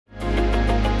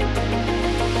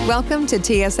Welcome to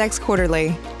TSX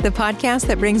Quarterly, the podcast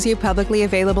that brings you publicly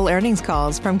available earnings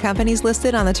calls from companies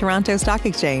listed on the Toronto Stock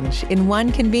Exchange in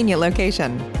one convenient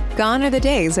location. Gone are the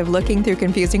days of looking through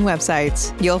confusing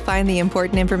websites. You'll find the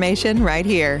important information right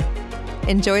here.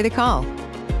 Enjoy the call.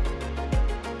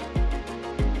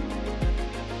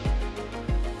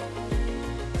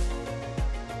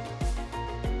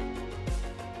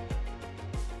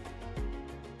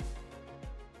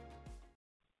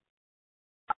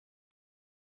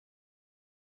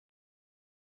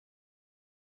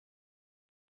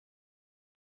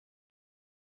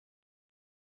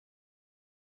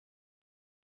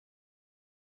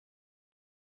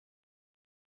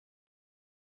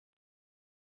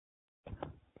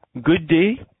 Good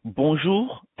day,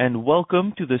 bonjour, and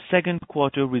welcome to the second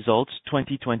quarter results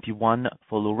 2021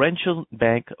 for Laurentian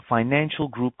Bank Financial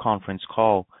Group conference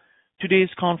call. Today's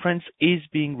conference is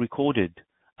being recorded.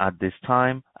 At this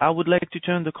time, I would like to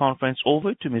turn the conference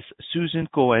over to Ms. Susan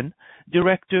Cohen,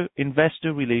 Director,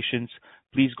 Investor Relations.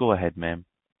 Please go ahead, ma'am.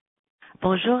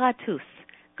 Bonjour à tous.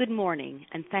 Good morning,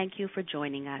 and thank you for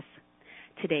joining us.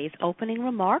 Today's opening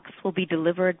remarks will be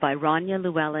delivered by Rania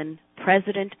Llewellyn,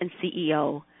 President and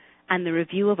CEO, and the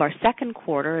review of our second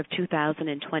quarter of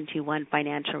 2021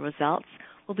 financial results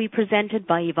will be presented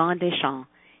by Yvan Deschamps,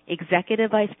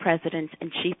 Executive Vice President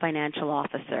and Chief Financial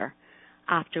Officer,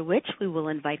 after which we will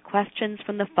invite questions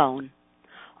from the phone.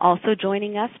 Also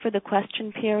joining us for the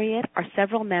question period are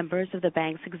several members of the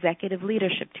bank's executive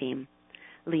leadership team: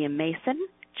 Liam Mason,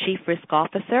 Chief Risk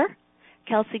Officer;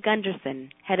 Kelsey Gunderson,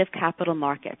 Head of Capital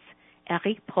Markets;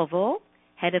 Eric Provost,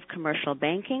 Head of Commercial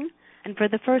Banking; and for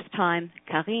the first time,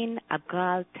 Karine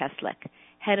Abgrall-Teslyk,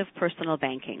 Head of Personal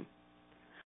Banking.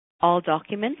 All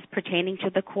documents pertaining to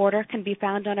the quarter can be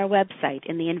found on our website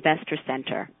in the Investor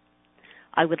Center.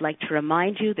 I would like to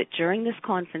remind you that during this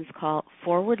conference call,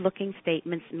 forward-looking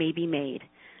statements may be made,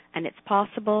 and it's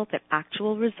possible that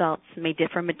actual results may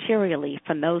differ materially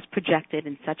from those projected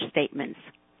in such statements.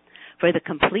 For the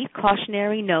complete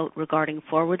cautionary note regarding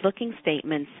forward-looking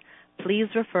statements, please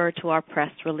refer to our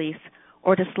press release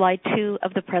or to slide 2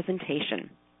 of the presentation.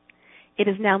 It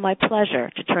is now my pleasure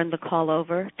to turn the call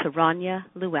over to Rania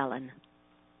Llewellyn.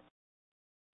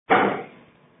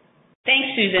 Thanks,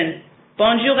 Susan.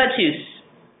 Bonjour à tous.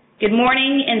 Good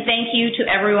morning, and thank you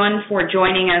to everyone for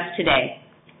joining us today.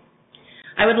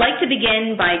 I would like to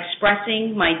begin by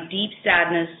expressing my deep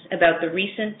sadness about the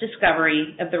recent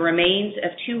discovery of the remains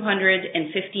of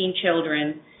 215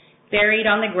 children buried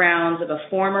on the grounds of a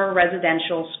former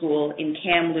residential school in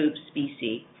Kamloops,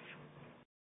 BC.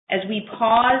 As we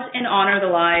pause and honor the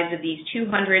lives of these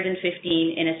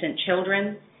 215 innocent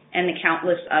children and the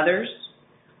countless others,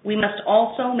 we must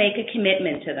also make a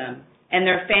commitment to them and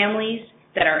their families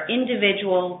that our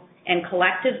individual and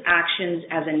collective actions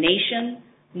as a nation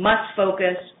must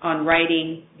focus on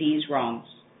righting these wrongs.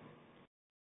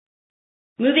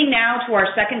 Moving now to our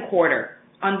second quarter,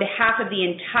 on behalf of the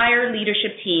entire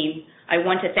leadership team, I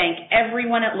want to thank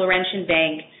everyone at Laurentian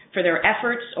Bank for their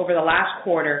efforts over the last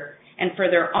quarter and for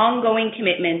their ongoing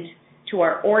commitment to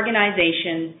our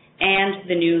organization and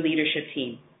the new leadership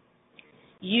team.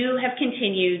 You have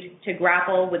continued to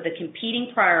grapple with the competing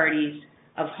priorities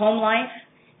of home life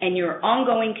and your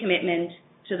ongoing commitment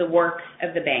to the work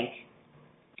of the bank.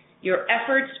 Your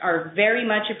efforts are very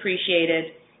much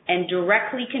appreciated and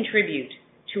directly contribute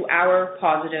to our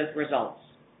positive results.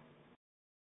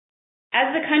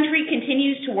 As the country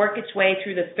continues to work its way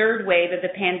through the third wave of the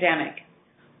pandemic,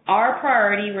 our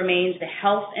priority remains the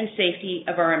health and safety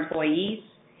of our employees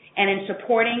and in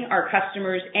supporting our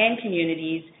customers and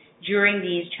communities during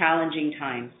these challenging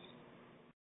times.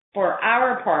 For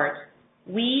our part,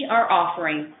 we are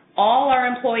offering all our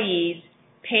employees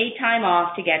paid time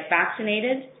off to get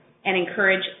vaccinated and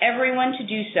encourage everyone to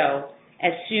do so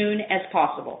as soon as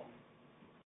possible.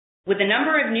 With the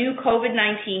number of new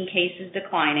COVID-19 cases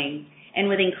declining and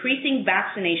with increasing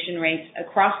vaccination rates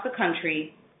across the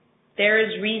country, there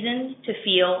is reason to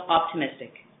feel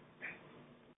optimistic.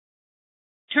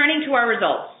 Turning to our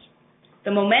results,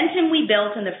 the momentum we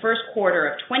built in the first quarter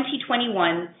of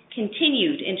 2021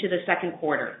 continued into the second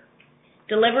quarter,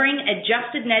 delivering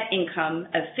adjusted net income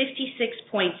of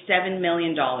 $56.7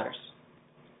 million.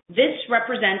 This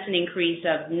represents an increase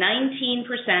of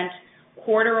 19%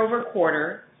 quarter over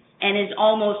quarter and is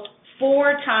almost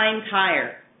 4 times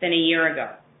higher than a year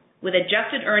ago, with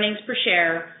adjusted earnings per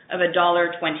share of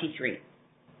 $1.23.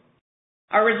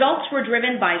 Our results were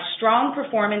driven by strong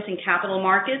performance in capital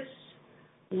markets,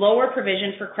 lower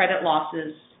provision for credit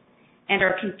losses, and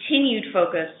our continued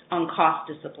focus on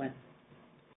cost discipline.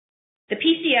 The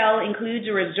PCL includes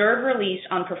a reserve release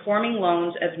on performing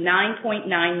loans of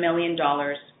 $9.9 million,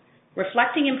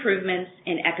 reflecting improvements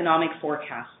in economic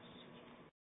forecasts.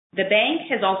 The bank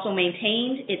has also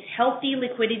maintained its healthy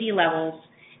liquidity levels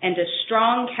and a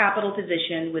strong capital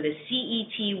position with a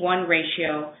CET1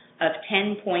 ratio of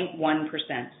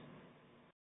 10.1%.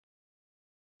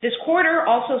 This quarter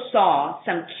also saw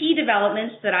some key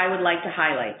developments that I would like to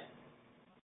highlight.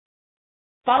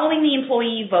 Following the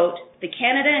employee vote, the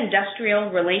Canada Industrial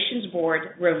Relations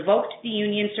Board revoked the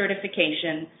union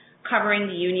certification covering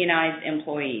the unionized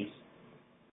employees.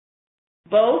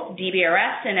 Both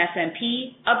DBRS and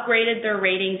S&P upgraded their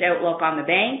ratings outlook on the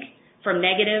bank from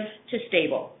negative to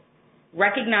stable,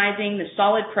 recognizing the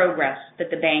solid progress that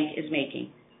the bank is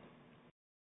making.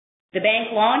 The bank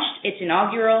launched its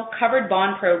inaugural covered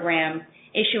bond program,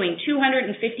 issuing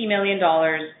 $250 million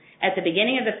at the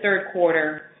beginning of the third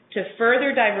quarter to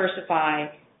further diversify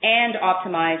and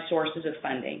optimize sources of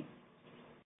funding.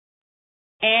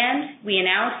 And we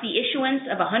announced the issuance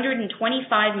of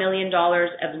 $125 million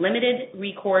of limited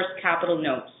recourse capital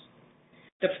notes.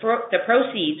 The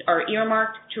proceeds are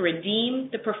earmarked to redeem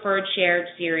the preferred shares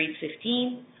Series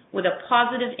 15 with a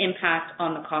positive impact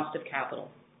on the cost of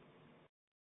capital.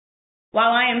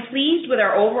 While I am pleased with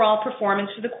our overall performance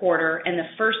for the quarter and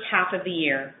the first half of the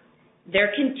year,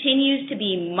 there continues to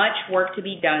be much work to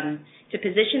be done to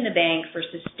position the bank for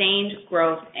sustained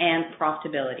growth and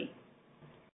profitability.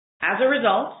 As a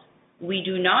result, we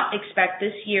do not expect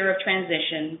this year of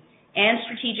transition and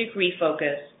strategic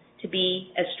refocus to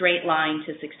be a straight line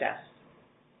to success.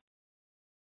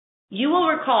 You will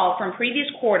recall from previous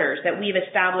quarters that we have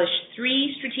established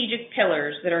 3 strategic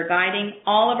pillars that are guiding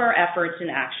all of our efforts and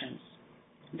actions.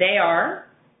 They are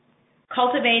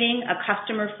cultivating a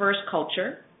customer-first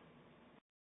culture,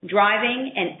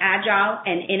 driving an agile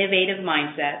and innovative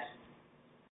mindset,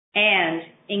 and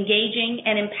engaging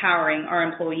and empowering our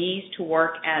employees to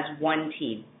work as one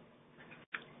team.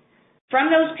 From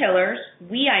those pillars,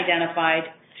 we identified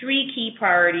 3 key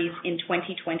priorities in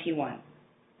 2021.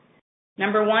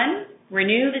 Number 1,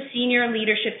 renew the senior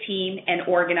leadership team and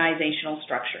organizational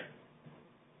structure.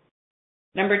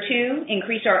 Number 2,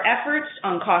 increase our efforts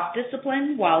on cost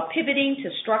discipline while pivoting to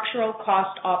structural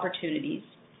cost opportunities.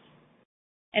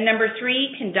 And number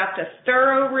 3, conduct a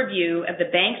thorough review of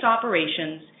the bank's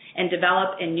operations and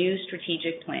develop a new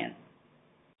strategic plan.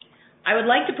 I would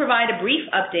like to provide a brief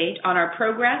update on our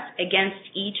progress against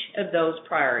each of those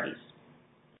priorities.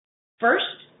 First,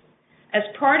 as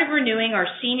part of renewing our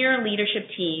senior leadership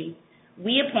team,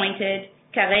 we appointed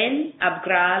Karine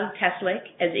Abgral-Teslik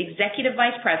as Executive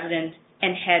Vice President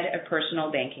and Head of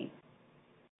Personal Banking.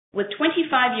 With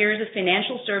 25 years of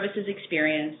financial services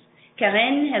experience,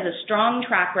 Karine has a strong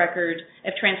track record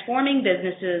of transforming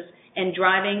businesses and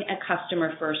driving a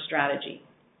customer-first strategy.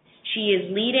 She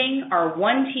is leading our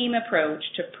one-team approach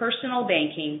to personal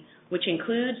banking, which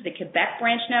includes the Quebec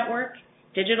branch network,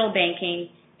 digital banking,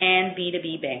 and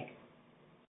B2B bank.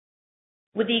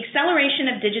 With the acceleration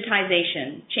of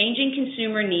digitization, changing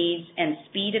consumer needs, and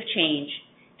speed of change,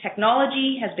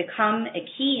 technology has become a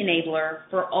key enabler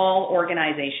for all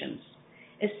organizations,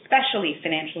 especially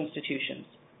financial institutions.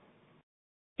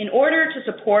 In order to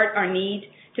support our need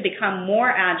to become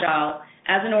more agile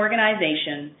as an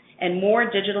organization and more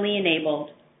digitally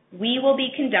enabled, we will be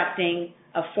conducting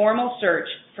a formal search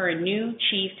for a new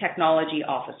Chief Technology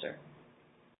Officer.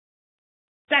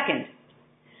 Second,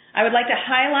 I would like to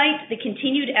highlight the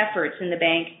continued efforts in the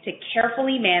bank to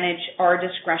carefully manage our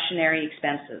discretionary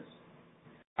expenses.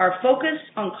 Our focus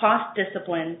on cost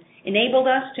discipline enabled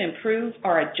us to improve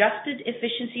our adjusted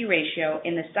efficiency ratio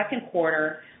in the second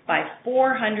quarter by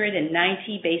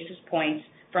 490 basis points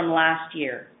from last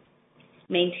year,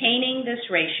 maintaining this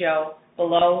ratio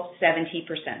below 70%.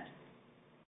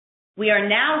 We are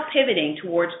now pivoting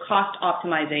towards cost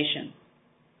optimization.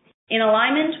 In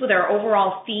alignment with our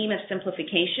overall theme of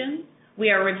simplification, we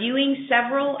are reviewing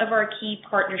several of our key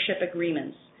partnership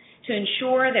agreements to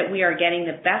ensure that we are getting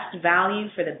the best value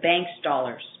for the bank's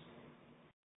dollars.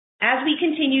 As we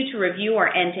continue to review our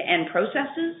end-to-end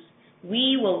processes,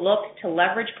 we will look to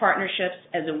leverage partnerships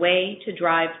as a way to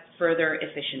drive further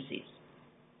efficiencies.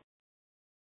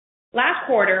 Last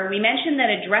quarter, we mentioned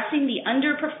that addressing the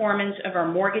underperformance of our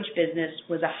mortgage business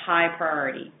was a high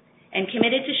priority and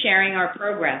committed to sharing our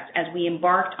progress as we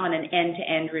embarked on an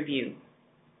end-to-end review.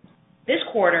 This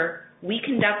quarter, we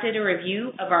conducted a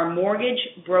review of our mortgage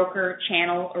broker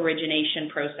channel origination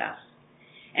process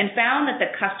and found that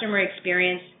the customer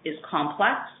experience is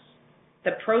complex,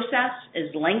 the process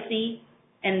is lengthy,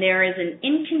 and there is an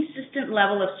inconsistent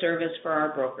level of service for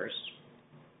our brokers.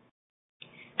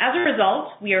 As a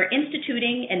result, we are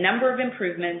instituting a number of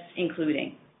improvements,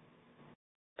 including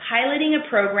piloting a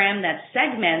program that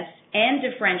segments and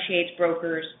differentiates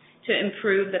brokers to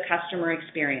improve the customer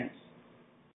experience,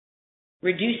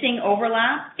 reducing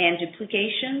overlap and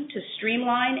duplication to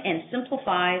streamline and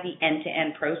simplify the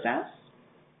end-to-end process,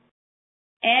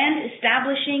 and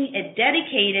establishing a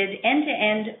dedicated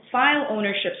end-to-end file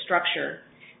ownership structure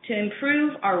to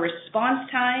improve our response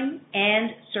time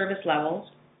and service levels,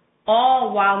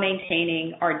 all while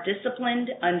maintaining our disciplined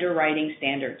underwriting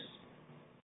standards.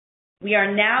 We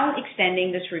are now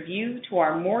extending this review to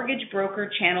our mortgage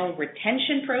broker channel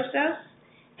retention process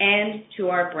and to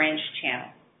our branch channel.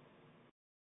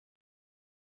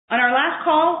 On our last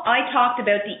call, I talked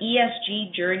about the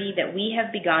ESG journey that we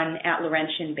have begun at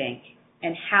Laurentian Bank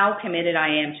and how committed I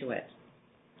am to it.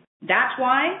 That's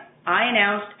why I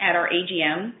announced at our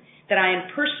AGM that I am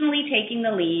personally taking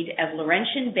the lead as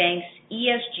Laurentian Bank's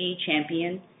ESG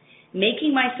champion,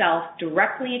 making myself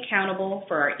directly accountable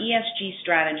for our ESG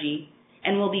strategy,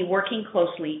 and will be working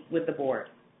closely with the board.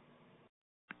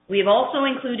 We have also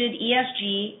included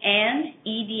ESG and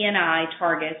ED&I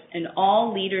targets in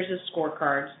all leaders'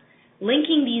 scorecards,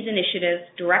 linking these initiatives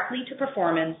directly to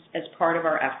performance as part of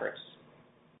our efforts.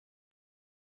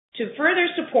 To further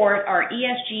support our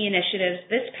ESG initiatives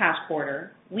this past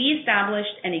quarter, we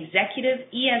established an executive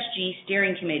ESG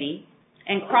steering committee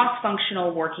and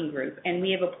cross-functional working group, and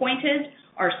we have appointed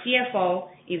our CFO,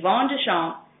 Yvonne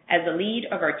Deschamps, as the lead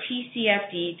of our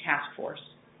TCFD task force.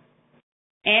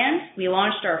 And we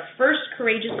launched our first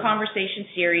Courageous Conversation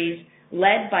series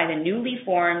led by the newly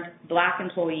formed Black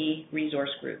Employee Resource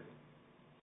Group.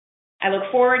 I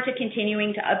look forward to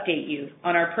continuing to update you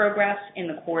on our progress in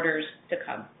the quarters to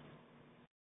come.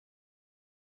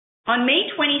 On May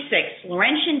 26th,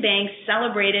 Laurentian Bank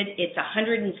celebrated its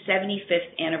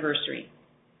 175th anniversary.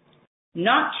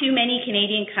 Not too many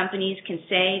Canadian companies can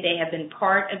say they have been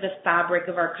part of the fabric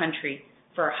of our country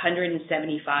for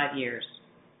 175 years.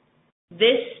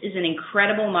 This is an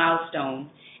incredible milestone,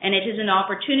 and it is an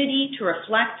opportunity to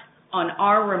reflect on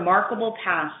our remarkable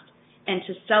past and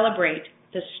to celebrate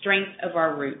the strength of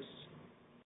our roots.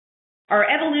 Our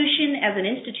evolution as an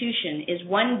institution is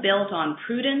one built on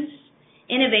prudence,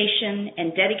 innovation,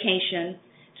 and dedication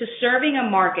to serving a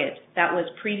market that was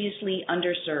previously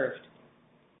underserved.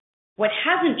 What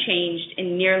hasn't changed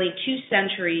in nearly 2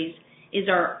 centuries is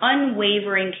our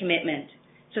unwavering commitment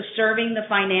to serving the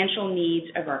financial needs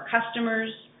of our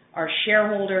customers, our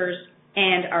shareholders,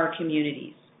 and our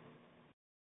communities.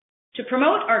 To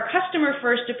promote our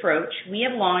customer-first approach, we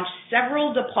have launched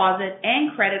several deposit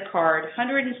and credit card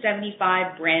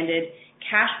 175 branded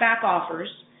cashback offers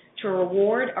to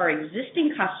reward our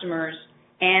existing customers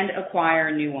and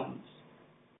acquire new ones.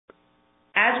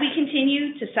 As we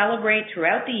continue to celebrate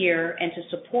throughout the year and to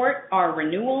support our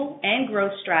renewal and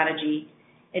growth strategy,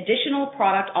 additional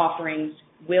product offerings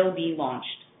will be launched.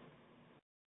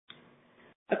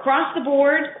 Across the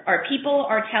board, our people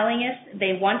are telling us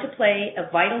they want to play a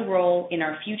vital role in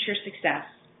our future success,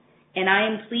 and I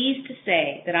am pleased to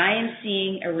say that I am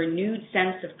seeing a renewed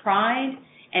sense of pride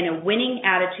and a winning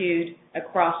attitude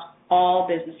across all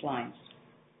business lines.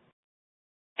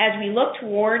 As we look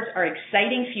towards our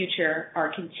exciting future,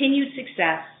 our continued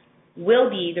success will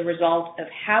be the result of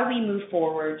how we move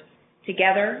forward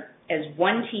together as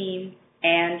one team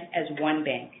and as one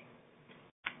bank.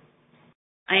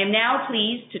 I am now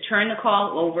pleased to turn the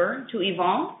call over to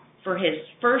Yvon for his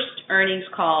first earnings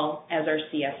call as our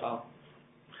CFO.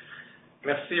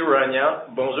 Merci,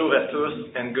 Rania. Bonjour à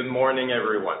tous, and good morning,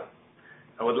 everyone.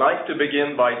 I would like to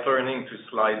begin by turning to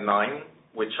slide 9,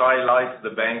 which highlights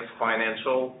the bank's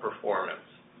financial performance.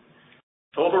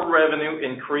 Total revenue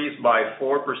increased by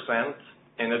 4%,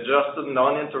 and adjusted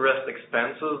non-interest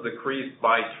expenses decreased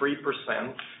by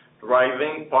 3%,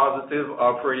 driving positive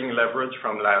operating leverage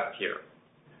from last year.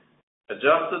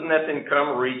 Adjusted net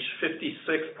income reached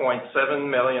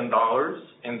 $56.7 million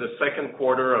in the second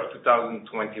quarter of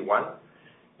 2021,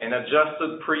 and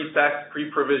adjusted pre-tax,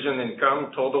 pre-provision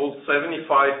income totaled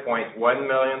 $75.1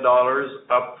 million,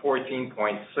 up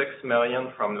 $14.6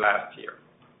 million from last year.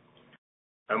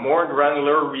 A more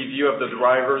granular review of the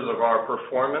drivers of our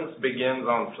performance begins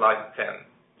on slide 10.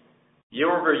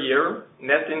 Year over year,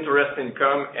 net interest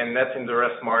income and net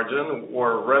interest margin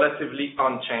were relatively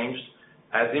unchanged,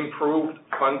 as improved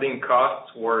funding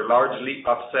costs were largely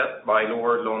offset by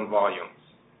lower loan volumes.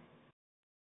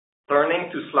 Turning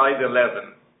to slide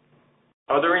 11.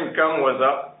 Other income was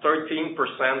up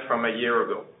 13% from a year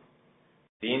ago.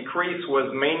 The increase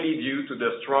was mainly due to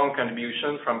the strong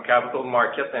contribution from capital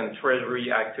market and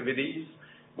treasury activities,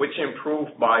 which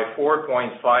improved by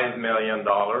 $4.5 million,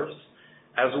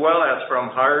 as well as from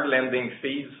higher lending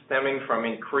fees stemming from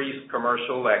increased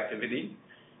commercial activity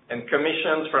and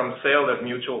commissions from sale of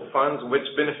mutual funds, which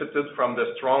benefited from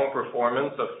the strong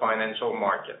performance of financial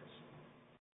markets.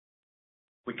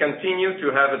 We continue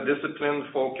to have a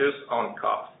disciplined focus on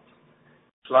costs.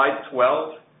 Slide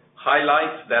 12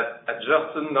 highlights that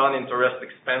adjusted non-interest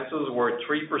expenses were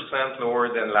 3%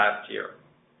 lower than last year.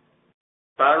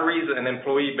 Salaries and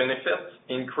employee benefits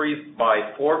increased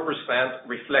by 4%,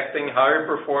 reflecting higher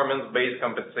performance-based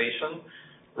compensation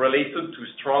related to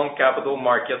strong capital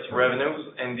markets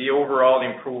revenues and the overall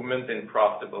improvement in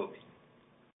profitability.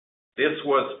 This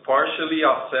was partially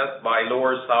offset by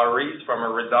lower salaries from a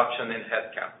reduction in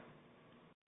headcount.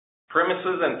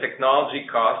 Premises and technology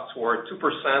costs were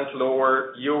 2%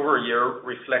 lower year-over-year,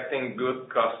 reflecting good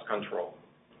cost control.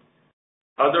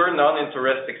 Other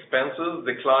non-interest expenses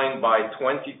declined by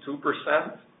 22%,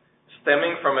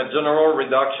 stemming from a general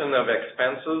reduction of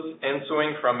expenses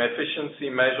ensuing from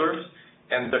efficiency measures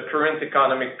and the current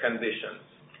economic conditions.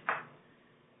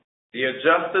 The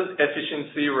adjusted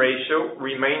efficiency ratio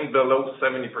remained below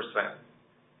 70%.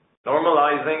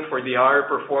 Normalizing for the higher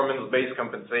performance-based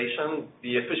compensation,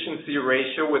 the efficiency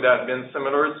ratio would have been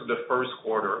similar to the first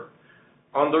quarter,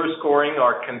 underscoring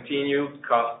our continued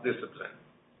cost discipline.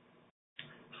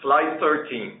 Slide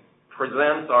 13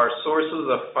 presents our sources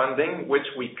of funding, which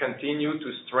we continue to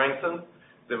strengthen,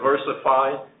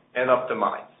 diversify, and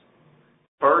optimize.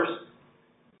 First,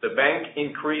 the bank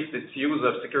increased its use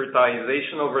of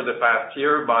securitization over the past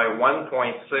year by $1.6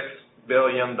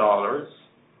 billion.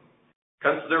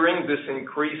 Considering this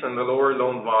increase in the lower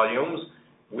loan volumes,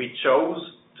 we chose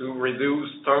to reduce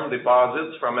term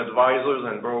deposits from advisors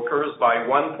and brokers by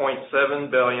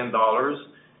 $1.7 billion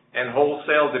and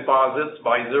wholesale deposits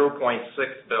by $0.6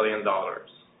 billion.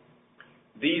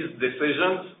 These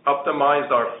decisions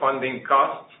optimized our funding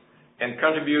costs and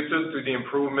contributed to the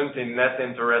improvement in net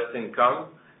interest income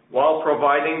while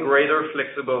providing greater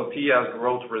flexibility as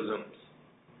growth resumes.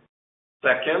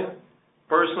 Second,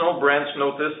 personal branch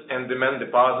notice and demand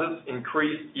deposits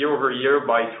increased year-over-year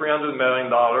by $300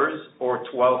 million or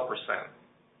 12%.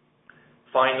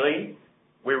 Finally,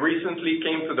 we recently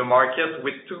came to the market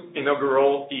with two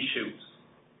inaugural issues.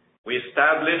 We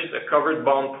established a covered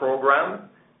bond program,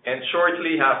 and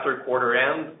shortly after quarter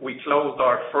end, we closed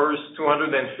our first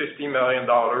 $250 million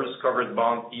covered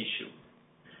bond issue.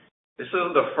 This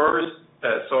is the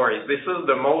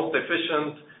most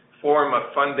efficient form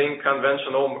of funding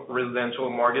conventional residential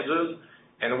mortgages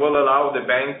and will allow the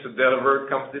bank to deliver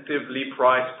competitively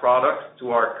priced products to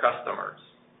our customers.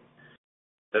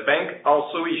 The bank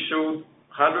also issued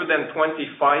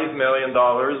 $125 million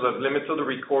of limited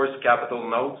recourse capital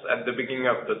notes at the beginning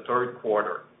of the third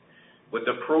quarter, with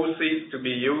the proceeds to be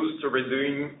used to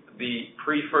redeem the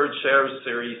preferred shares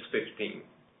Series 15.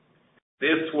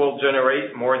 This will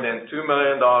generate more than $2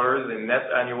 million in net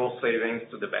annual savings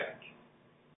to the bank.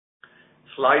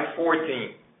 Slide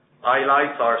 14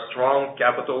 highlights our strong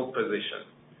capital position.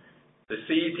 The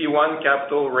CET1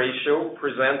 capital ratio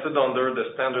presented under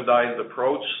the standardized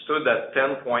approach stood at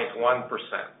 10.1%.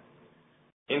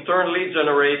 Internally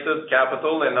generated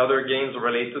capital and other gains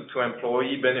related to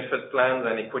employee benefit plans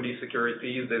and equity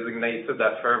securities designated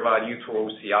at fair value through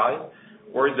OCI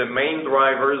were the main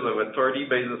drivers of a 30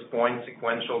 basis point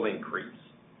sequential increase.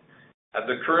 At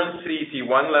the current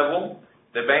CET1 level,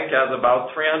 the bank has about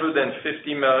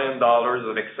 $350 million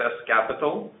of excess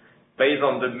capital based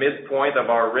on the midpoint of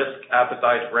our risk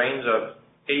appetite range of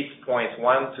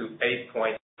 8.1 to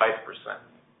 8.5%.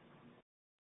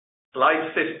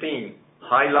 Slide 15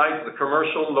 highlights the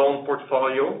commercial loan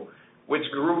portfolio, which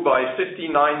grew by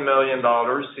 $59 million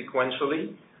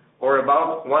sequentially, or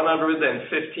about $150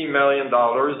 million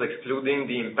excluding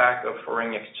the impact of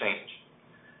foreign exchange.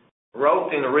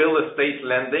 Growth in real estate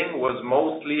lending was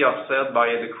mostly offset by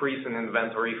a decrease in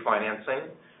inventory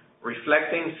financing,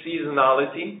 reflecting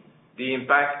seasonality, the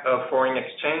impact of foreign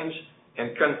exchange,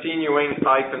 and continuing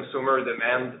high consumer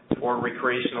demand for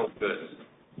recreational goods.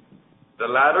 The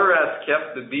latter has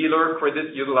kept the dealer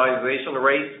credit utilization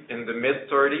rate in the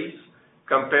mid-30s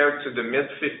compared to the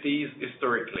mid-50s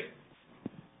historically.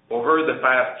 Over the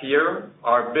past year,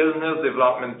 our business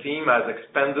development team has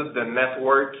expanded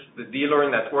the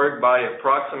dealer network by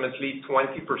approximately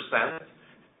 20%,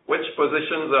 which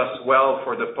positions us well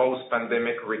for the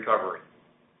post-pandemic recovery.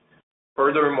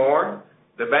 Furthermore,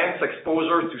 the bank's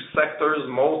exposure to sectors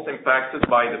most impacted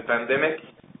by the pandemic,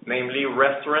 namely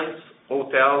restaurants,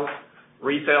 hotels,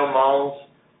 retail malls,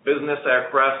 business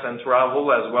aircraft and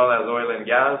travel, as well as oil and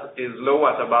gas, is low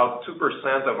at about 2%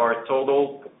 of our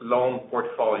total loan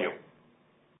portfolio.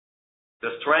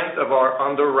 The strength of our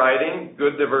underwriting,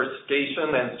 good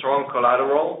diversification, and strong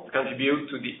collateral contribute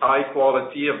to the high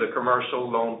quality of the commercial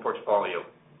loan portfolio.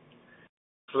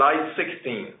 Slide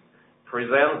 16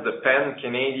 presents the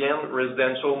pan-Canadian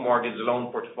residential mortgage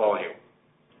loan portfolio.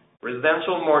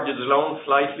 Residential mortgage loans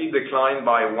slightly declined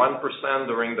by 1%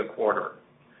 during the quarter.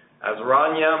 As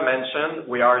Rania mentioned,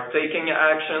 we are taking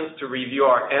actions to review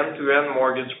our end-to-end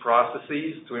mortgage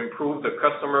processes to improve the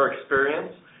customer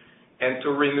experience and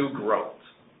to renew growth.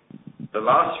 The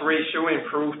loss ratio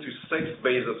improved to 6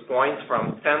 basis points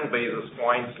from 10 basis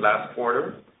points last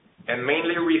quarter and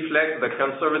mainly reflects the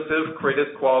conservative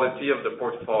credit quality of the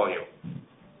portfolio.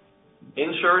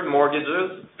 Insured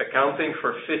mortgages, accounting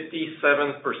for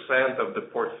 57% of the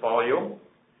portfolio,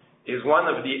 is one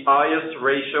of the highest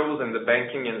ratios in the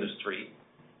banking industry,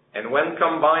 and when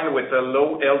combined with a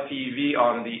low LTV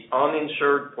on the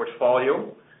uninsured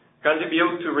portfolio,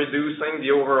 contribute to reducing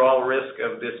the overall risk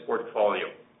of this portfolio.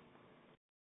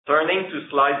 Turning to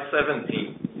slide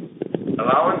 17,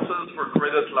 allowances for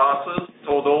credit losses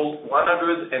totaled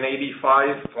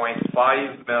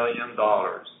 $185.5 million.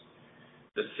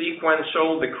 The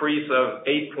sequential decrease of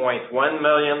 $8.1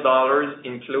 million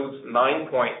includes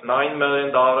 $9.9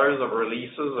 million of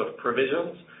releases of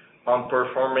provisions on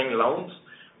performing loans,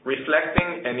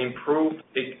 reflecting an improved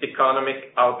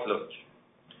economic outlook.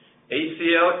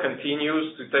 ACL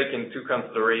continues to take into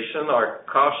consideration our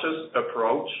cautious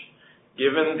approach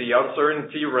given the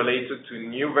uncertainty related to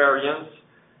new variants,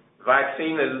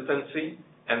 vaccine hesitancy,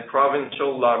 and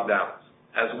provincial lockdowns,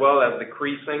 as well as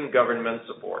decreasing government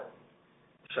support.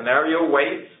 Scenario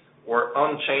weights were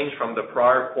unchanged from the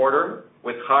prior quarter,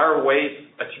 with higher weights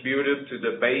attributed to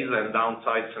the base and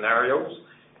downside scenarios,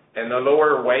 and a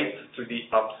lower weight to the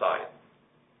upside.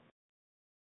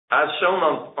 As shown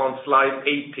on slide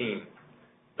 18,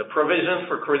 the provision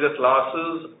for credit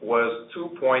losses was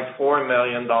 $2.4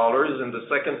 million in the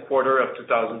second quarter of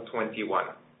 2021.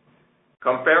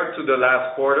 Compared to the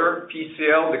last quarter,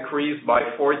 PCL decreased by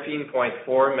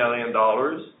 $14.4 million,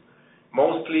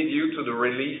 mostly due to the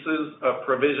releases of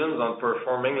provisions on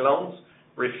performing loans,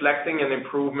 reflecting an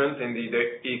improvement in the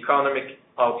economic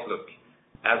outlook,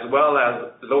 as well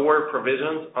as lower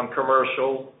provisions on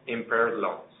commercial impaired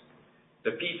loans.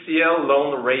 The PCL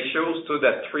loan ratio stood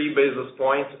at 3 basis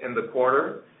points in the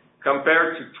quarter,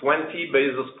 compared to 20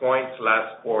 basis points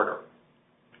last quarter.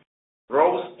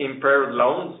 Gross impaired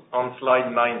loans on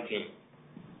slide 19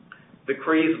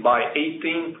 decreased by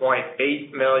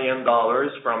 $18.8 million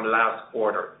from last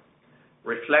quarter,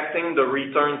 reflecting the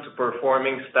return to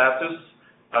performing status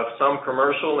of some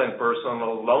commercial and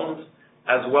personal loans,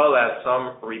 as well as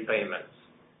some repayments.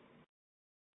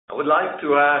 I would like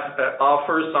to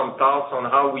offer some thoughts on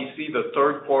how we see the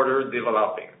third quarter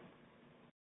developing.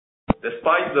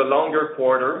 Despite the longer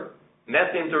quarter,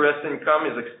 net interest income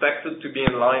is expected to be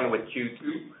in line with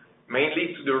Q2,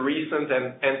 mainly to the recent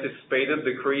and anticipated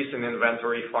decrease in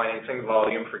inventory financing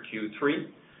volume for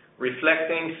Q3,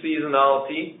 reflecting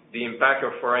seasonality, the impact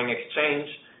of foreign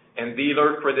exchange, and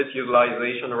dealer credit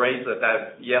utilization rates that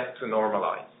have yet to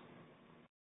normalize.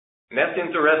 Net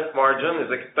interest margin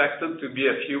is expected to be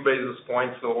a few basis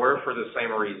points lower for the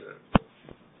same reason.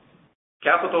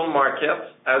 Capital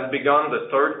markets has begun the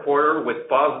third quarter with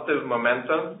positive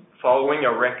momentum following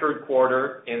a record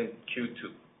quarter in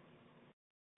Q2.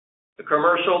 The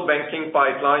commercial banking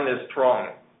pipeline is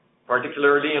strong,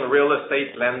 particularly in real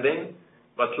estate lending,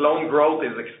 but loan growth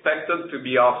is expected to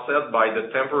be offset by the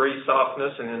temporary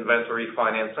softness in inventory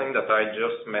financing that I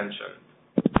just mentioned.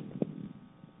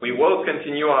 We will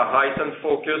continue our heightened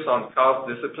focus on cost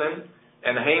discipline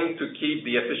and aim to keep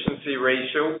the efficiency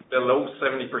ratio below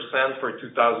 70% for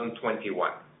 2021.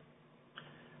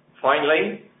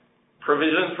 Finally,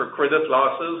 provision for credit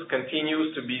losses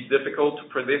continues to be difficult to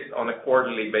predict on a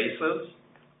quarterly basis.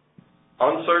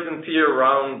 Uncertainty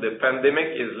around the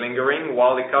pandemic is lingering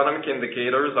while economic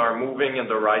indicators are moving in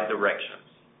the right directions.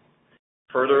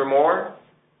 Furthermore,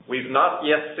 we've not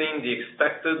yet seen the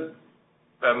expected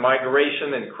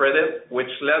migration in credit, which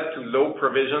led to low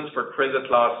provisions for credit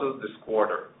losses this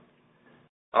quarter.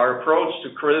 Our approach to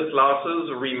credit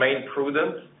losses remain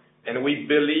prudent, and we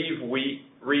believe we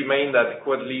remain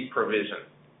adequately provisioned.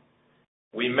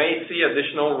 We may see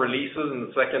additional releases in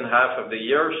the second half of the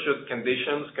year should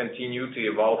conditions continue to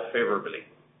evolve favorably.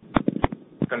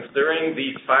 Considering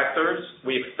these factors,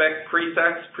 we expect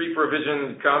pre-tax,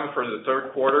 pre-provision income for the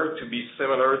third quarter to be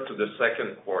similar to the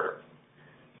second quarter.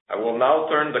 I will now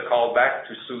turn the call back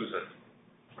to Susan.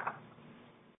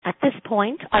 At this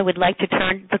point, I would like to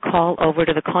turn the call over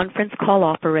to the conference call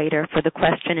operator for the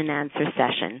question and answer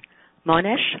session.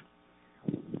 Monish?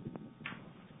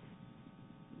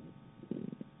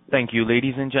 Thank you,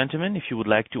 ladies and gentlemen. If you would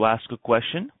like to ask a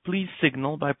question, please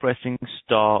signal by pressing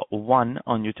star 1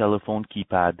 on your telephone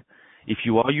keypad. If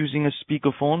you are using a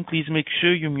speakerphone, please make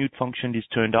sure your mute function is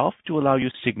turned off to allow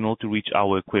your signal to reach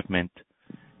our equipment.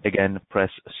 Again, press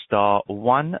star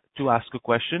 1 to ask a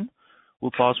question.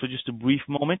 We'll pause for just a brief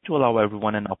moment to allow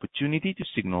everyone an opportunity to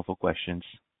signal for questions.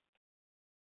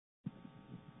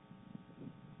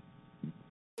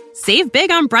 Save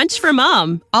big on brunch for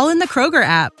mom, all in the Kroger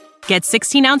app. Get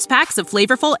 16-ounce packs of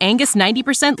flavorful Angus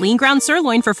 90% lean ground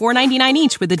sirloin for $4.99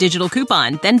 each with a digital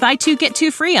coupon. Then buy 2, get 2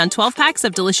 free on 12 packs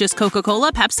of delicious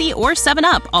Coca-Cola, Pepsi, or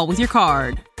 7-Up, all with your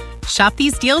card. Shop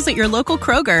these deals at your local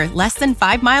Kroger, less than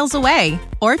 5 miles away.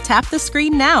 Or tap the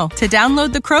screen now to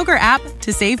download the Kroger app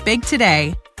to save big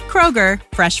today. Kroger,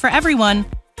 fresh for everyone.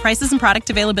 Prices and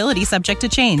product availability subject to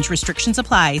change. Restrictions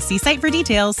apply. See site for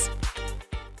details.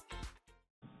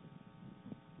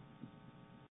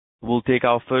 We'll take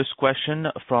our first question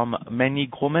from Meny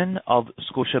Grauman of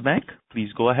Scotiabank. Please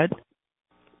go ahead.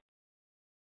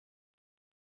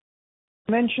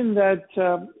 You mentioned that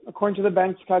according to the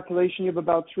bank's calculation, you have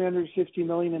about $350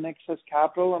 million in excess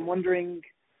capital. I'm wondering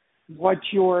what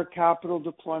your capital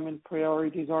deployment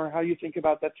priorities are, how you think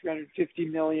about that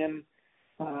 $350 million.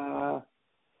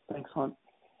 Thanks, Hunt.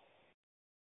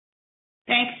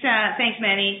 Thanks,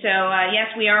 Manny. So, yes,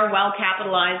 we are well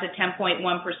capitalized at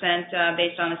 10.1%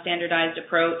 based on a standardized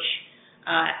approach,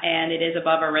 and it is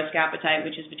above our risk appetite,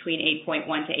 which is between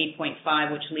 8.1 to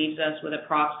 8.5, which leaves us with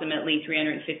approximately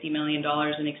 $350 million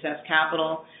in excess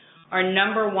capital. Our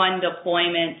number one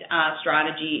deployment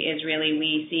strategy is really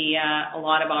we see a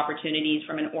lot of opportunities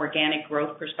from an organic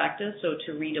growth perspective, so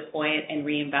to redeploy it and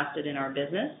reinvest it in our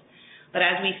business. But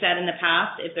as we said in the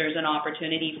past, if there's an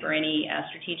opportunity for any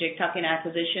strategic tuck-in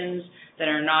acquisitions that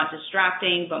are not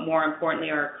distracting, but more importantly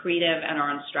are accretive and are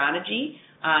on strategy,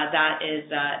 that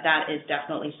is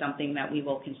definitely something that we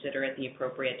will consider at the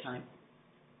appropriate time.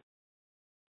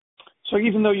 So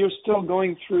even though you're still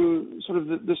going through sort of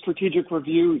the strategic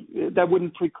review, that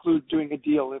wouldn't preclude doing a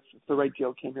deal if the right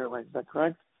deal came your way. Is that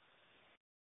correct?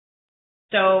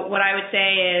 So what I would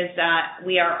say is that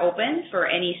we are open for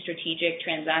any strategic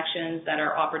transactions that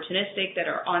are opportunistic, that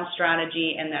are on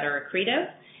strategy, and that are accretive,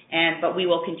 but we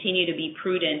will continue to be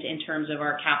prudent in terms of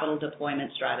our capital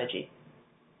deployment strategy.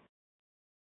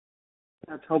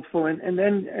 That's helpful. And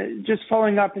then just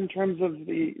following up in terms of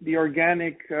the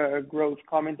organic growth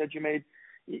comment that you made,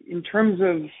 in terms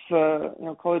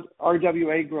of, call it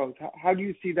RWA growth, how do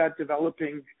you see that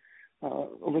developing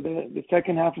over the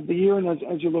second half of the year? And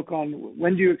as you look on,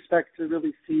 when do you expect to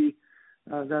really see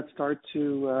that start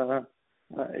to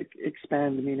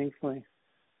expand meaningfully?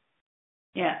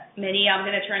 Yeah, Manny, I'm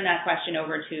going to turn that question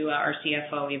over to our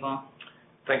CFO, Yvan.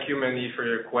 Thank you, Manny, for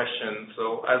your question.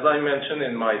 So as I mentioned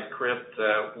in my script,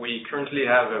 we currently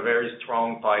have a very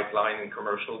strong pipeline in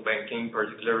commercial banking,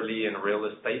 particularly in real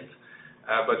estate.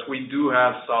 But we do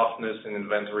have softness in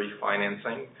inventory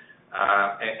financing.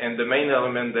 And the main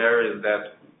element there is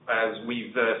that, as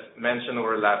we've mentioned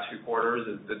over the last few quarters,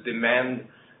 is the demand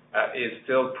is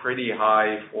still pretty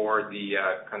high for the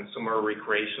consumer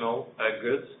recreational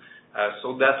goods.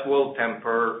 So that will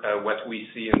temper what we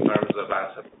see in terms of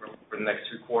asset growth for the next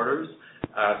 2 quarters.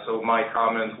 So my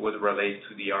comment would relate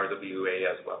to the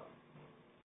RWA as well.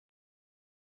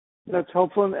 That's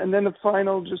helpful. And then a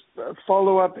final just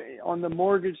follow-up on the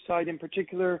mortgage side in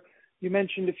particular. You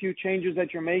mentioned a few changes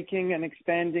that you're making and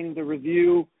expanding the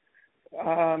review.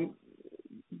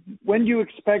 When do you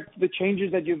expect the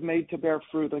changes that you've made to bear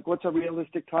fruit? Like, what's a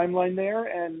realistic timeline there?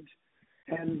 And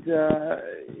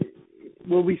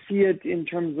will we see it in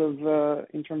terms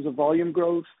of volume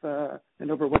growth and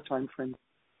over what time frame?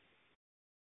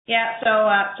 Yeah,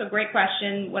 so great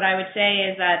question. What I would say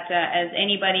is that as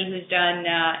anybody who's done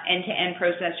end-to-end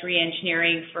process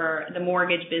re-engineering for the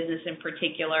mortgage business in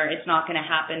particular, it's not going to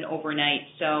happen overnight.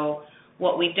 So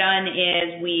what we've done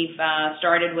is we've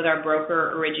started with our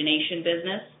broker origination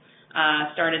business,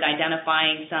 started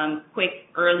identifying some quick,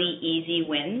 early, easy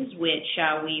wins, which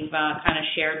we've kind of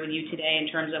shared with you today in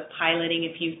terms of piloting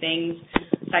a few things,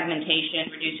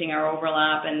 segmentation, reducing our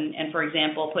overlap, and for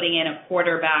example, putting in a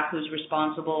quarterback who's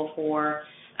responsible for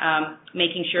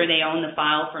making sure they own the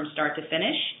file from start to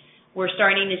finish. We're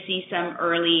starting to see some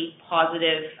early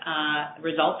positive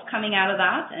results coming out of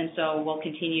that, and so we'll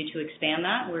continue to expand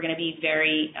that. We're going to be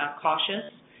very cautious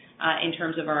in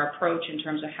terms of our approach, in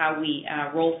terms of how we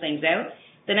roll things out.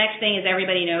 The next thing is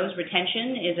everybody knows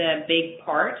retention is a big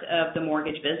part of the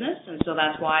mortgage business, and so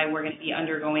that's why we're going to be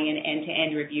undergoing an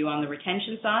end-to-end review on the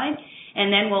retention side.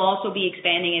 And then we'll also be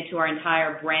expanding it to our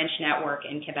entire branch network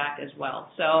in Quebec as well.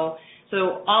 So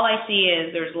all I see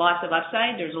is there's lots of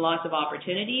upside, there's lots of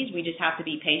opportunities. We just have to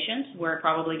be patient. We're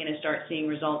probably going to start seeing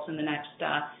results in the next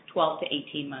 12 to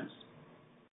 18 months.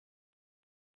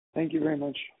 Thank you very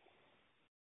much.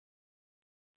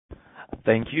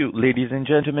 Thank you. Ladies and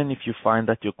gentlemen, if you find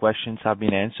that your questions have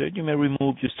been answered, you may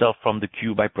remove yourself from the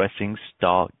queue by pressing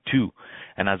star 2.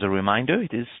 And as a reminder,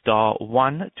 it is star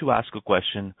 1 to ask a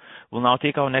question. We'll now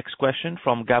take our next question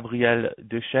from Gabriel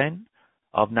Dechaine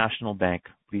of National Bank.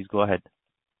 Please go ahead.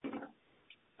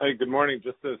 Hey, good morning.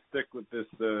 Just to stick with this,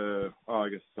 I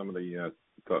guess some of the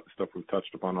stuff we've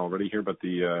touched upon already here, but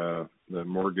the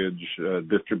mortgage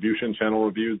distribution channel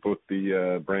reviews, both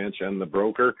the branch and the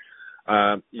broker.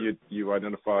 You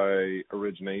identify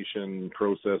origination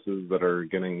processes that are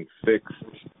getting fixed,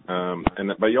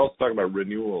 but you also talk about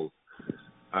renewals.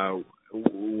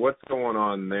 What's going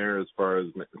on there as far as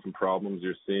some problems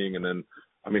you're seeing, and then,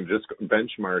 I mean, just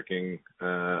benchmarking,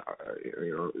 the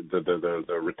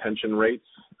retention rates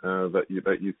that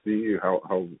you see.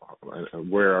 How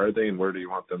where are they, and where do you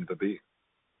want them to be?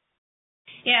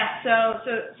 Yeah,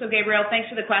 so Gabriel, thanks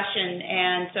for the question.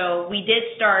 And so we did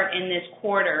start in this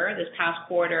past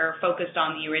quarter, focused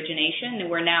on the origination, and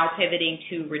we're now pivoting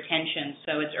to retention.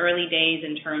 So it's early days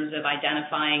in terms of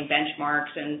identifying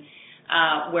benchmarks and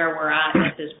where we're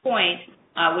at this point,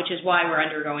 which is why we're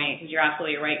undergoing it, because you're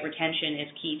absolutely right, retention is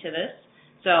key to this.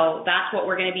 So that's what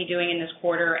we're going to be doing in this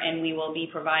quarter, and we will be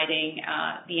providing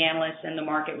the analysts and the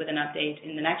market with an update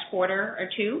in the next quarter or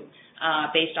two,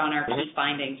 based on our key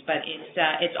findings. But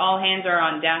it's all hands are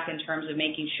on deck in terms of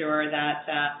making sure that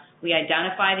we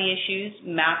identify the issues,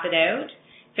 map it out,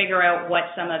 figure out what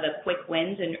some of the quick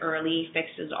wins and early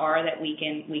fixes are that we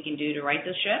can do to right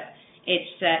the ship.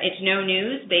 It's no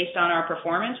news based on our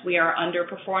performance. We are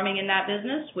underperforming in that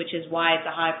business, which is why it's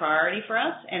a high priority for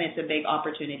us, and it's a big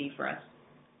opportunity for us.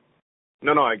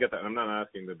 No, I get that. I'm not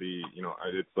asking to be,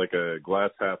 it's like a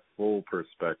glass half full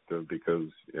perspective,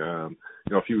 because,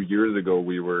 a few years ago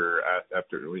we were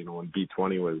after when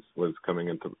B20 was coming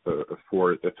into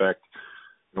for effect,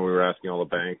 we were asking all the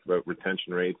banks about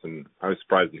retention rates, and I was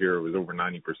surprised to hear it was over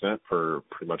 90% for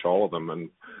pretty much all of them. And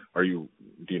do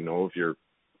you know if you're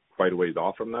quite a ways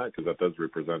off from that? Because that does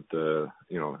represent,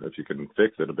 if you can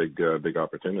fix it, a big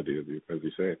opportunity, as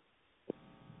you say.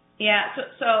 Yeah,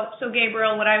 so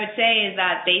Gabriel, what I would say is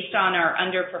that based on our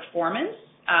underperformance,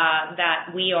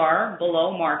 that we are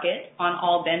below market on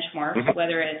all benchmarks,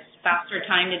 whether it's faster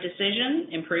time to decision,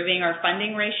 improving our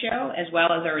funding ratio, as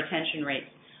well as our retention rates,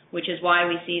 which is why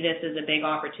we see this as a big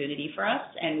opportunity for us,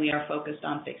 and we are focused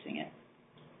on fixing it.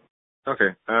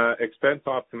 Okay. Expense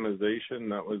optimization,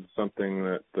 that was something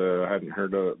that I hadn't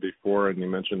heard of before, and you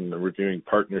mentioned reviewing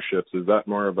partnerships. Is that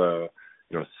more of a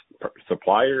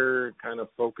supplier kind of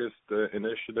focused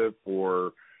initiative,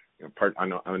 or I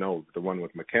know the one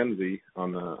with Mackenzie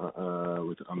on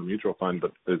the mutual fund,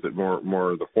 but is it more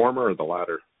the former or the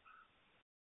latter?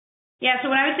 Yeah, so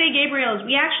what I would say, Gabriel, is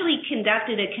we actually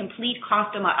conducted a complete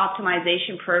cost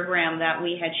optimization program that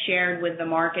we had shared with the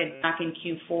market back in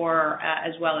Q4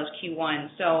 as well as Q1.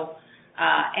 So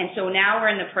now we're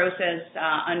in the process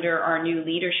under our new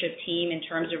leadership team in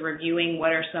terms of reviewing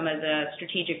what are some of the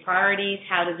strategic priorities,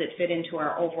 how does it fit into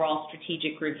our overall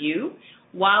strategic review,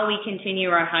 while we continue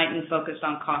our heightened focus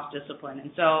on cost discipline.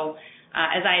 And so,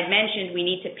 as I had mentioned, we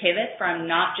need to pivot from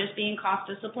not just being cost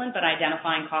discipline, but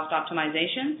identifying cost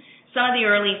optimization. Some of the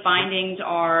early findings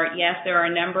are, yes, there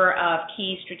are a number of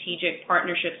key strategic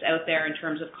partnerships out there in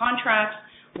terms of contracts,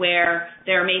 where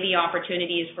there may be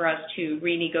opportunities for us to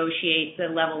renegotiate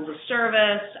the levels of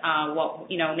service,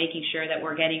 making sure that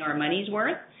we're getting our money's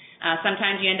worth.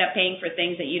 Sometimes you end up paying for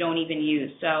things that you don't even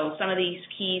use. So some of these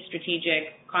key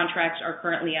strategic contracts are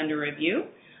currently under review.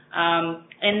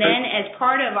 And then as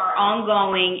part of our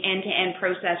ongoing end-to-end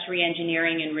process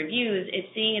reengineering and reviews, it's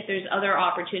seeing if there's other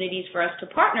opportunities for us to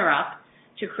partner up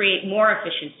to create more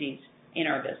efficiencies in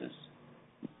our business.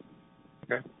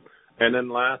 Okay. And then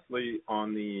lastly,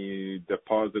 on the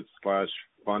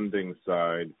deposit/funding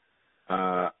side,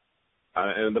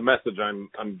 and the message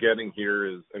I'm getting here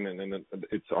is, and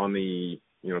it's on the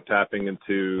tapping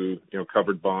into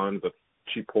covered bonds, of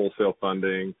cheap wholesale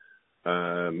funding,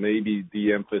 maybe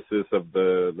the emphasis of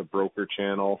the broker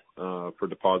channel for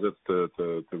deposits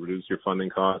to reduce your funding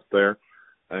costs there.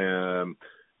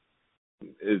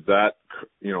 Is that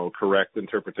correct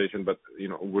interpretation? But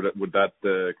would that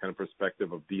kind of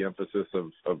perspective of de-emphasis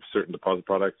of certain deposit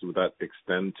products, would that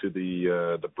extend to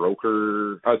the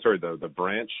the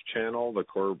branch channel, the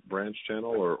core branch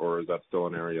channel, or is that still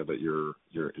an area that you're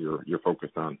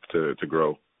focused on to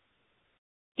grow?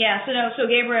 Yeah, so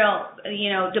Gabriel,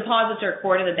 deposits are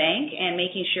core to the bank, and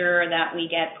making sure that we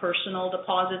get personal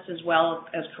deposits as well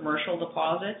as commercial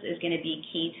deposits is going to be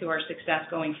key to our success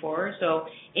going forward. So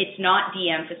it's not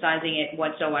de-emphasizing it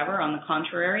whatsoever. On the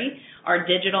contrary, our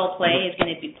digital play is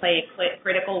going to play a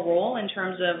critical role in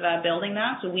terms of building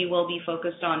that. So we will be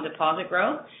focused on deposit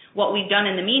growth. What we've done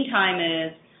in the meantime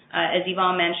is, as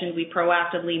Yvan mentioned, we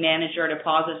proactively managed our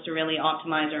deposits to really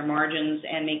optimize our margins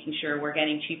and making sure we're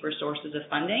getting cheaper sources of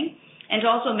funding, and to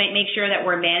also make sure that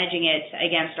we're managing it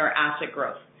against our asset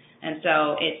growth. And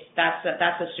so that's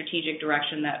a strategic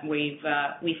direction that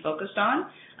we've focused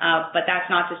on. But that's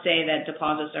not to say that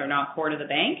deposits are not core to the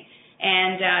bank.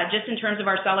 And just in terms of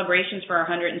our celebrations for our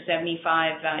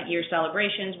 175-year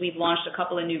celebrations, we've launched a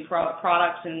couple of new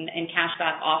products and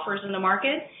cashback offers in the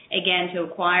market, again, to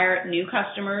acquire new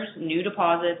customers, new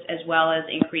deposits, as well as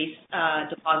increase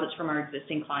deposits from our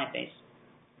existing client base.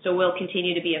 So we'll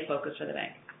continue to be a focus for the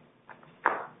bank.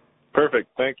 Perfect.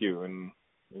 Thank you, and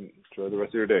enjoy the rest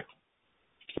of your day.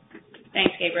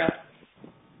 Thanks, Gabriel.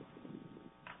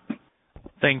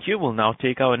 Thank you. We'll now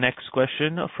take our next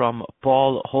question from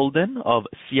Paul Holden of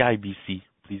CIBC.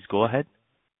 Please go ahead.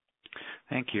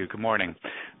 Thank you. Good morning.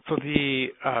 So the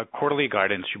quarterly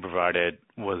guidance you provided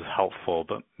was helpful,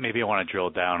 but maybe I want to drill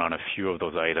down on a few of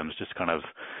those items, just kind of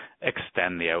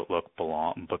extend the outlook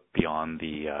beyond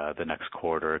the next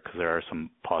quarter, because there are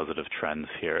some positive trends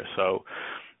here. So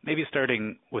maybe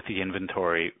starting with the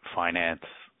inventory finance,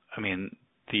 I mean,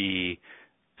 the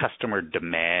customer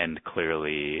demand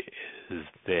clearly is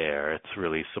there. It's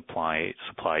really supply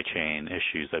chain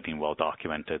issues that have been well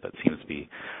documented that seems to be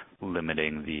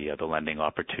limiting the lending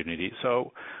opportunity.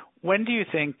 So when do you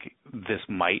think this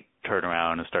might turn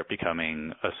around and start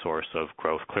becoming a source of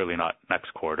growth? Clearly not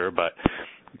next quarter, but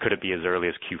could it be as early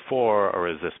as Q4, or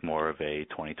is this more of a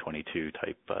 2022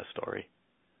 type story?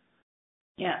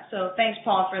 Yeah, so thanks,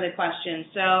 Paul, for the question.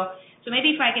 So maybe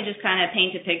if I can just kind of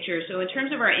paint a picture. So in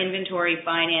terms of our inventory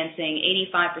financing,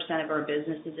 85% of our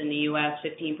business is in the U.S.,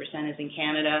 15% is in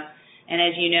Canada. And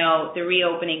as you know, the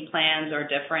reopening plans are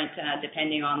different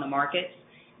depending on the markets.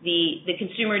 The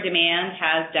consumer demand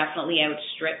has definitely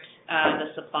outstripped the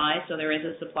supply, so there is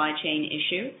a supply chain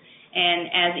issue.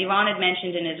 And as Yvan had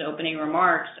mentioned in his opening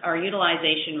remarks, our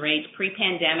utilization rates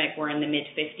pre-pandemic were in the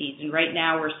mid-50s, and right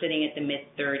now we're sitting at the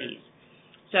mid-30s.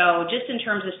 So just in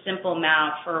terms of simple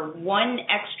math, for 1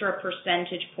 extra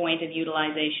percentage point of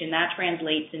utilization, that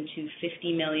translates into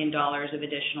 $50 million of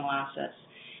additional assets.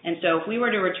 And so if we were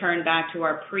to return back to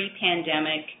our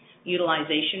pre-pandemic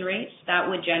utilization rates, that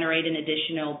would generate an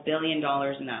additional $1 billion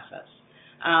in assets.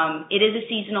 It is a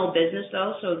seasonal business,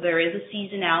 though, so there is a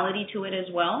seasonality to it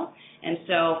as well. And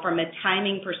so from a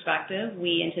timing perspective,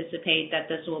 we anticipate that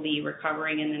this will be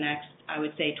recovering in the next, I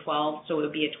would say, 12, so it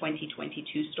would be a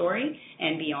 2022 story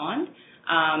and beyond.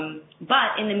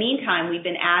 But in the meantime, we've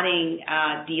been adding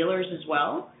dealers as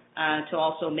well to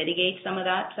also mitigate some of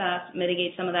that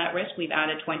risk. We've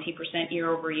added 20%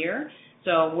 year over year.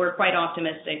 So we're quite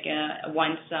optimistic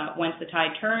once the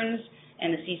tide turns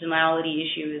and the seasonality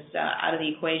issue is out of the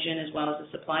equation, as well as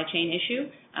the supply chain issue,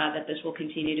 that this will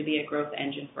continue to be a growth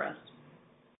engine for us.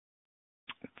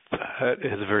 That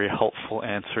is a very helpful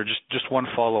answer. Just one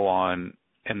follow-on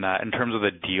in that. In terms of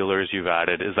the dealers you've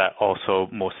added, is that also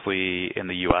mostly in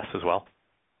the U.S. as well?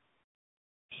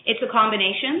 It's a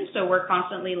combination. So we're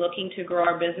constantly looking to grow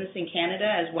our business in Canada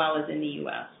as well as in the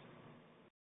U.S.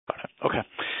 Got it. Okay.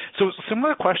 So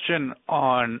similar question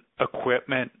on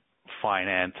equipment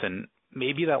finance, and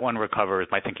maybe that one recovers.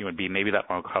 My thinking would be maybe that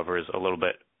one recovers a little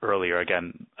bit earlier.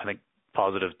 Again, I think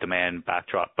positive demand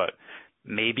backdrop, but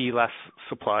maybe less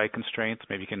supply constraints.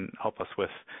 Maybe you can help us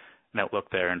with an outlook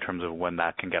there in terms of when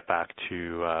that can get back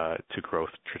to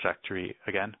growth trajectory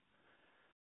again.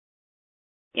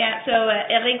 Yeah, so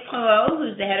Eric Provost,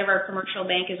 who's the head of our commercial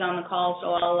bank, is on the call,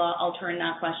 so I'll turn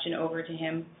that question over to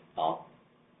him, Paul.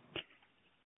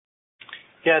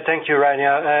 Yeah, thank you,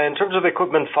 Rania. In terms of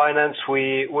equipment finance,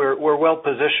 we're well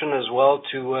positioned as well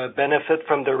to benefit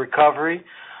from the recovery.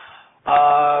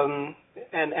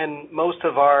 And most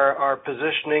of our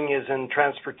positioning is in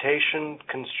transportation,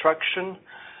 construction,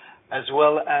 as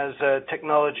well as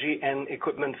technology and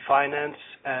equipment finance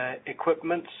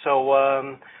equipment.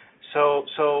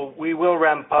 So we will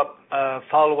ramp up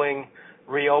following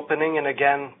reopening, and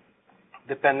again,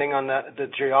 depending on the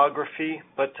geography,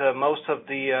 but most of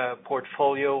the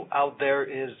portfolio out there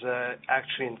is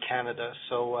actually in Canada.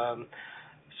 So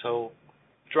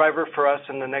driver for us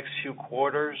in the next few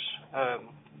quarters,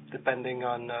 depending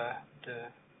on the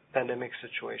pandemic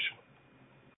situation.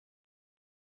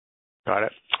 Got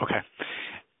it. Okay.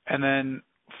 And then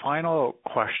final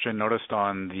question, noticed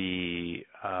on the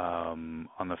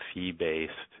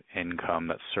fee-based income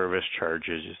that service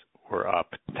charges were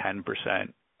up 10%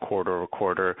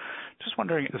 quarter-over-quarter. Just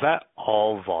wondering, is that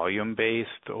all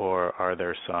volume-based, or are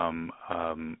there some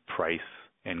price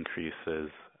increases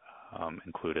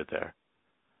included there?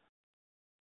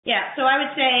 Yeah, so I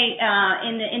would say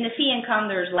in the fee income,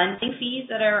 there's lending fees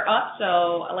that are up.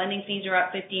 So lending fees are up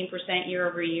 15% year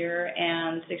over year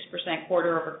and 6%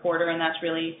 quarter over quarter, and that's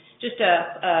really just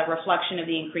a reflection of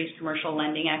the increased commercial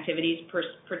lending activities,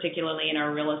 particularly in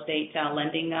our real estate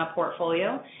lending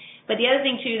portfolio. But the other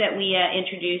thing too that we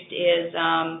introduced is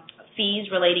fees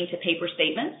relating to paper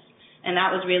statements, and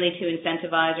that was really to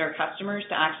incentivize our customers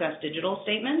to access digital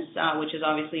statements, which is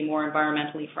obviously more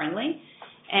environmentally friendly.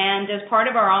 And as part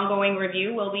of our ongoing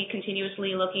review, we'll be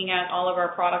continuously looking at all of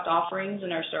our product offerings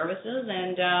and our services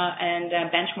and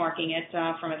benchmarking it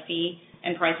from a fee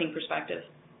and pricing perspective.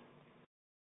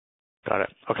 Got it.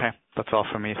 Okay. That's all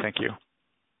from me. Thank you.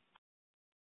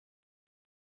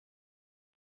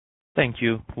 Thank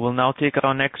you. We'll now take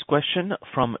our next question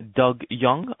from Doug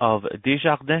Young of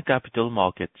Desjardins Capital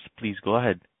Markets. Please go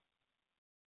ahead.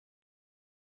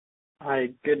 Hi,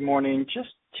 good morning. Just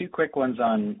two quick ones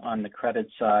on the credit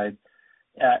side.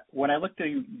 When I looked at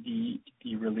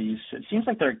the release, it seems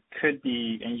like there could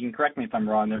be, and you can correct me if I'm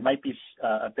wrong, there might be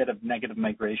a bit of negative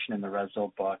migration in the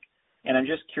RESL book. And I'm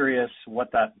just curious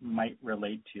what that might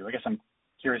relate to. I guess I'm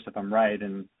curious if I'm right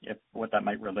and if what that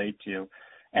might relate to.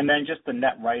 And then just the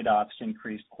net write-offs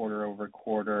increased quarter over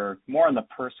quarter, more on the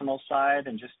personal side,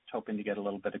 and just hoping to get a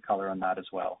little bit of color on that as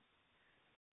well.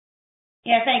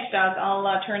 Yeah, thanks, Doug. I'll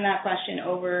turn that question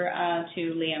over to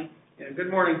Liam. Yeah, good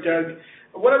morning, Doug.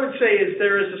 What I would say is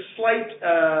there is a slight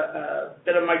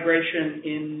bit of migration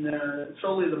in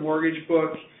solely the mortgage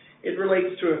book. It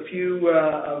relates to a few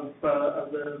of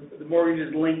the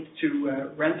mortgages linked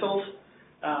to rentals,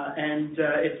 and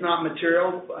it's not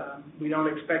material. We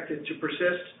don't expect it to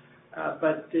persist,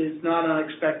 but it's not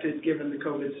unexpected given the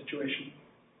COVID situation.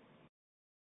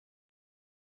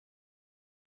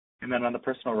 And then on the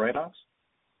personal write-offs?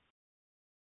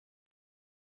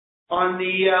 On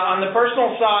the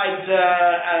personal side,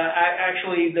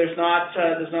 actually, there's not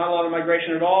a lot of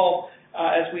migration at all.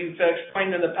 As we've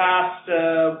explained in the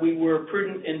past, we were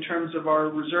prudent in terms of our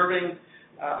reserving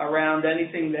around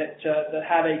anything that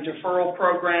had a deferral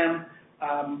program.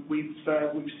 We've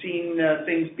seen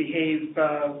things behave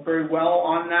very well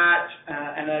on that,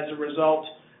 and as a result,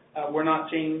 we're not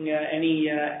seeing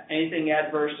anything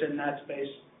adverse in that space.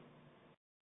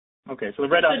 Okay, so the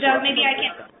write-offs. So Doug, maybe I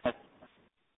can.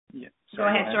 Yeah. Go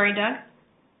ahead. Sorry, Doug.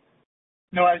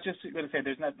 No, I was just going to say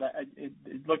there's not. It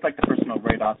looked like the personal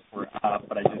write-offs were up,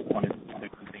 but I just wanted to say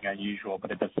something unusual.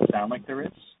 But it doesn't sound like there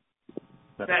is.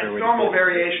 That's normal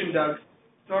variation, Doug.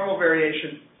 Normal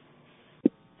variation.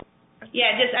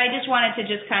 Yeah, I just wanted to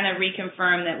just kind of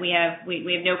reconfirm that we have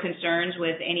no concerns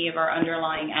with any of our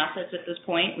underlying assets at this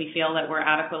point. We feel that we're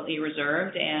adequately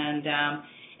reserved, and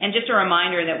just a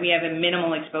reminder that we have a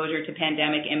minimal exposure to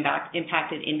pandemic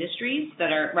impacted industries that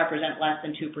represent less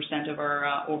than 2% of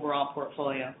our overall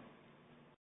portfolio.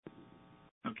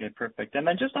 Okay, perfect. And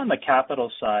then just on the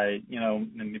capital side,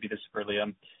 and maybe this is for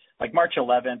Liam, like March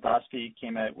 11th, OSFI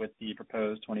came out with the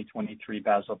proposed 2023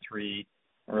 Basel III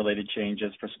related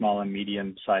changes for small and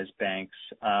medium-sized banks.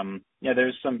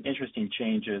 There's some interesting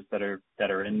changes that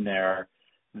are in there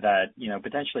that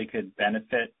potentially could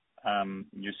benefit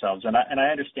yourselves. And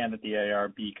I understand that the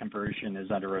AIRB conversion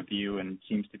is under review and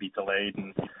seems to be delayed.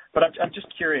 But I'm just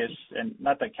curious, and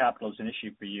not that capital is an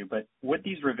issue for you, but would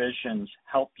these revisions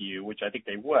help you, which I think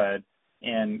they would,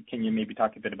 and can you maybe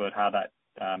talk a bit about how that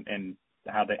and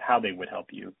how they would help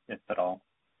you, if at all?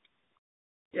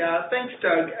 Yeah, thanks,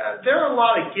 Doug. There are a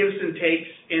lot of gives and takes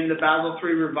in the Basel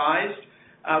III revised.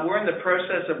 We're in the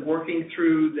process of working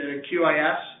through the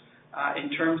QIS in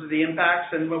terms of the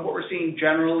impacts, and what we're seeing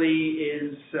generally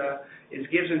is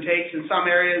gives and takes. In some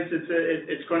areas,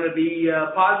 it's going to be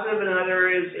positive, and in other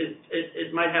areas,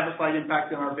 it might have a slight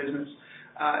impact on our business.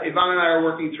 Yvonne and I are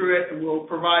working through it, and we'll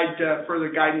provide further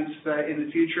guidance in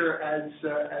the future as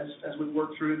we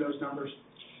work through those numbers.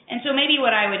 And so maybe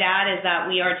what I would add is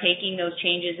that we are taking those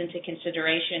changes into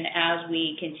consideration as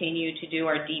we continue to do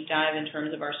our deep dive in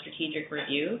terms of our strategic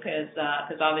review, because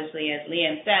obviously, as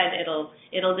Liam said,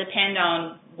 it'll depend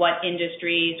on what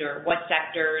industries or what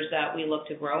sectors that we look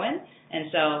to grow in,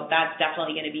 and so that's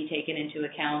definitely going to be taken into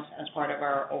account as part of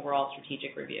our overall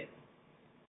strategic review.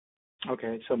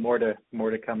 Okay, so more to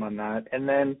come on that, and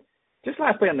then just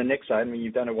lastly on the NIC side, I mean,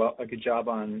 you've done a good job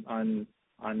on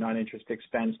non-interest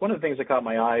expense. One of the things that caught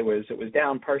my eye was it was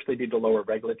down partially due to lower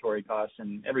regulatory costs,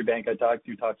 and every bank I talked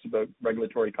to talks about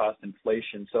regulatory cost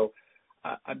inflation. So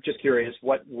I'm just curious,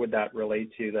 what would that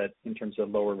relate to, that in terms of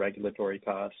lower regulatory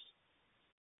costs?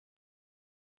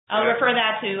 I'll refer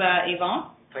that to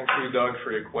Yvon. Thank you, Doug,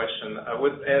 for your question. I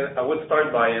would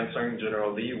start by answering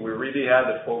generally. We really had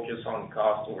a focus on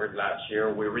cost over last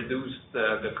year. We reduced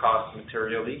the cost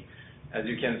materially, as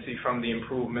you can see from the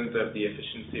improvement of the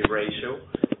efficiency ratio.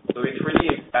 So it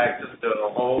really impacted the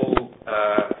whole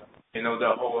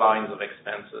lines of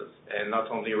expenses, and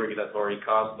not only regulatory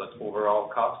costs, but overall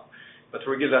costs. But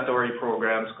regulatory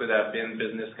programs could have been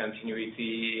business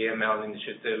continuity, AML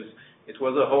initiatives. It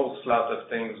was a whole slot of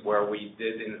things where we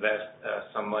did invest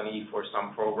some money for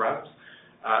some programs,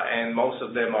 and most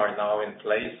of them are now in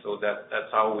place, so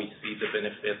that's how we see the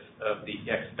benefits of the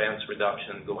expense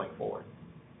reduction going forward.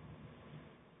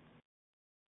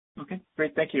 Okay,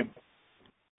 great. Thank you.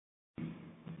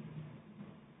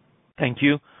 Thank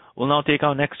you. We'll now take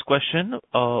our next question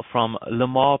from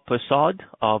Lemar Persaud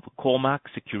of Cormark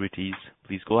Securities.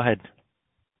 Please go ahead.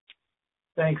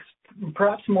 Thanks.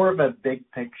 Perhaps more of a big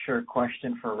picture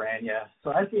question for Rania.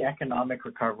 So as the economic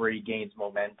recovery gains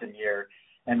momentum here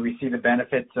and we see the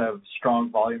benefits of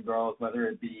strong volume growth, whether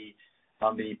it be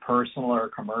on the personal or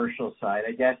commercial side,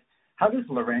 I guess, how does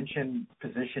Laurentian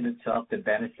position itself to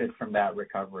benefit from that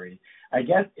recovery? I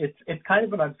guess it's kind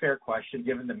of an unfair question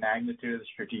given the magnitude of the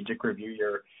strategic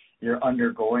review you're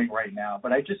undergoing right now.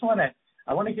 But I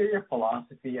want to hear your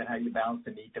philosophy on how you balance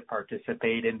the need to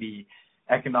participate in the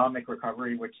economic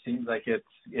recovery, which seems like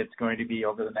it's going to be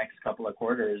over the next couple of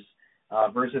quarters,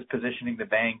 versus positioning the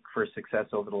bank for success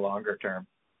over the longer term.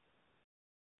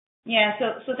 Yeah,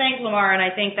 so thanks, Lemar, and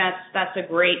I think that's a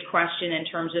great question in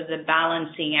terms of the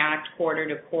balancing act quarter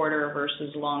to quarter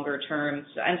versus longer term.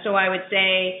 And so I would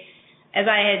say, as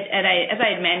I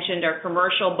had mentioned, our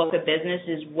commercial book of business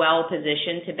is well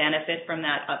positioned to benefit from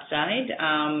that upside,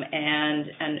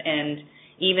 and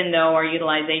even though our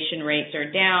utilization rates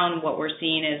are down, what we're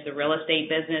seeing is the real estate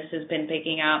business has been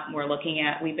picking up.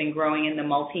 We've been growing in the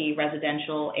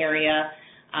multi-residential area.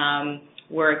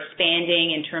 We're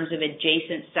expanding in terms of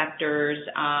adjacent sectors,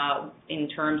 in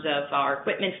terms of our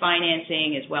equipment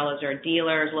financing, as well as our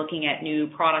dealers looking at new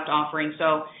product offerings.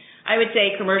 So I would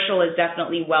say commercial is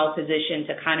definitely well positioned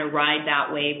to kind of ride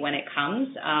that wave when it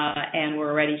comes, and we're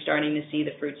already starting to see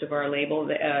the fruits of our labor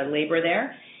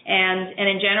there. And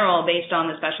in general, based on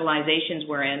the specializations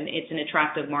we're in, it's an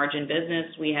attractive margin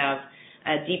business. We have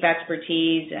deep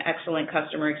expertise, excellent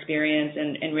customer experience,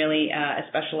 and really a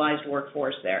specialized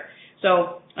workforce there.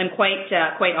 So I'm quite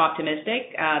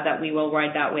optimistic that we will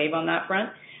ride that wave on that front.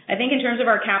 I think in terms of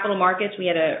our capital markets, we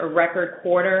had a record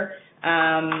quarter,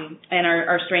 and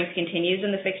our strength continues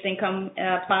in the fixed income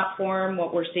platform.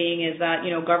 What we're seeing is that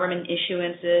government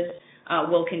issuances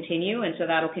will continue, and so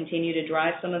that'll continue to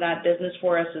drive some of that business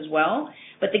for us as well.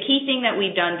 But the key thing that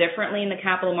we've done differently in the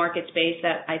capital market space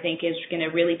that I think is going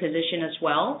to really position us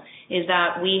well is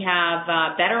that we have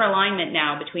better alignment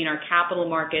now between our capital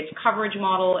markets coverage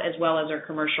model as well as our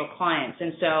commercial clients.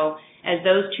 And so as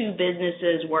those two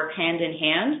businesses work hand in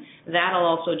hand, that'll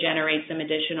also generate some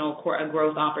additional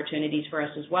growth opportunities for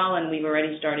us as well, and we've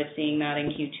already started seeing that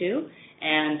in Q2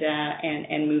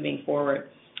 and moving forward.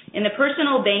 In the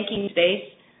personal banking space,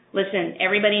 listen,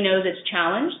 everybody knows it's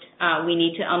challenged. We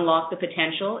need to unlock the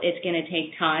potential. It's going to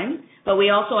take time. But we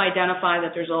also identify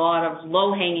that there's a lot of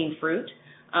low-hanging fruit,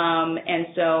 and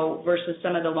so versus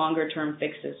some of the longer-term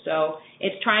fixes. So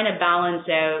it's trying to balance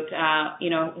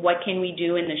out, what can we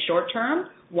do in the short term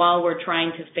while we're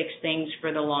trying to fix things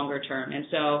for the longer term. And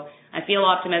so I feel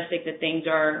optimistic that things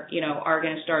are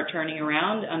going to start turning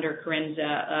around under Corinne's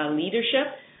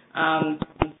leadership.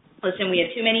 Listen, we have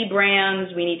too many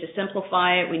brands. We need to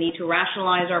simplify it. We need to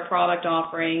rationalize our product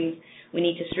offerings. We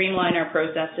need to streamline our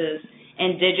processes.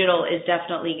 And digital is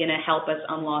definitely going to help us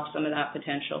unlock some of that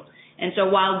potential. And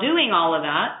so while doing all of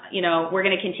that, we're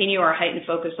going to continue our heightened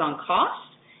focus on cost.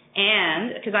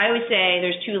 And because I always say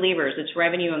there's two levers, it's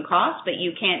revenue and cost, but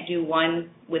you can't do one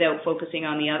without focusing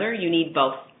on the other. You need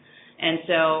both. And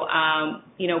so,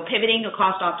 pivoting to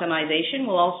cost optimization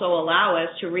will also allow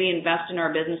us to reinvest in our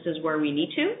businesses where we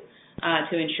need to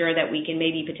ensure that we can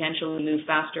maybe potentially move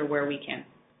faster where we can.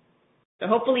 So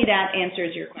hopefully that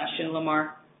answers your question,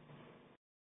 Lemar.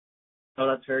 Oh,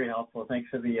 that's very helpful. Thanks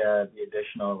for the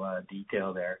additional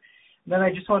detail there. And then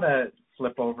I just want to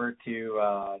flip over to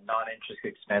non-interest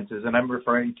expenses, and I'm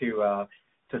referring to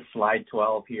slide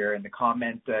 12 here, and the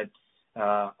comment that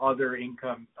other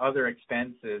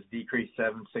expenses decreased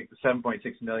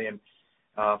 $7.6 million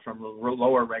from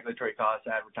lower regulatory costs,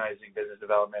 advertising, business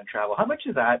development, and travel. How much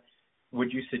of that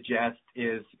would you suggest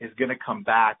is going to come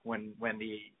back when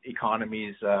the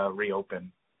economies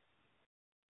reopen?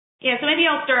 Yeah, so maybe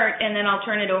I'll start and then I'll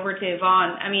turn it over to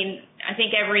Yvonne. I mean, I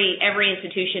think every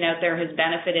institution out there has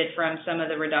benefited from some of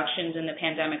the reductions in the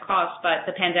pandemic costs, but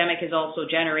the pandemic has also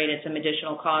generated some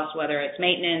additional costs, whether it's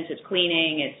maintenance, it's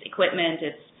cleaning, it's equipment,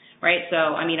 it's right.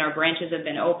 So, I mean, our branches have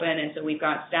been open, and so we've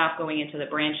got staff going into the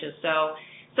branches. So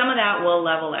some of that will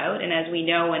level out, and as we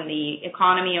know, when the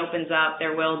economy opens up,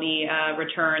 there will be a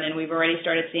return, and we've already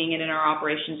started seeing it in our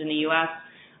operations in the U.S.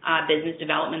 Business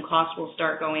development costs will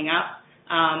start going up.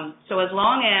 So as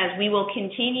long as we will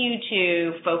continue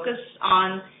to focus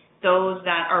on those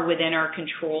that are within our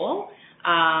control,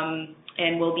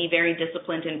 and we'll be very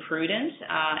disciplined and prudent,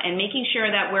 and making sure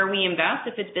that where we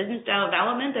invest, if it's business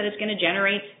development, that it's going to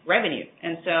generate revenue.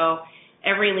 And so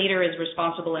every leader is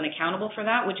responsible and accountable for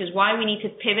that, which is why we need to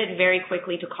pivot very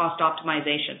quickly to cost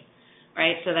optimization,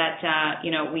 right? So that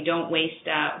we don't waste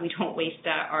our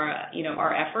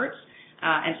our efforts.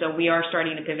 And so we are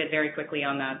starting to pivot very quickly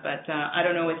on that. But I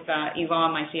don't know if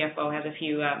Yvonne, my CFO, has a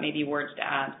few maybe words to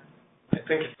add. I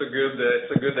think it's a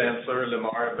good answer,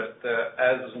 Lemar. But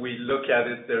as we look at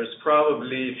it, there's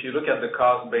probably, if you look at the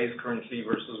cost base currently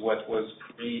versus what was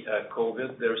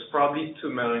pre-COVID, there's probably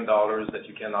 $2 million that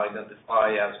you can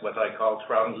identify as what I call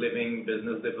travel living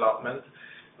business development.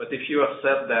 But if you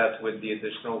offset that with the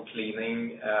additional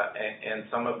cleaning and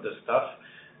some of the stuff,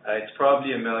 it's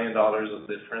probably $1 million of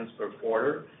difference per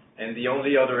quarter. And the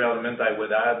only other element I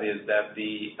would add is that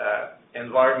the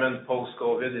environment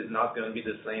post-COVID is not going to be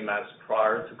the same as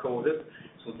prior to COVID.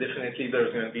 So definitely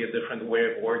there's going to be a different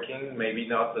way of working, maybe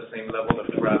not the same level of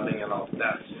traveling and all of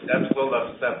that. That will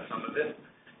offset some of it.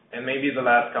 And maybe the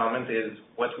last comment is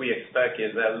what we expect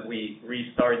is as we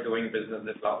restart doing business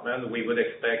development, we would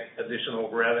expect additional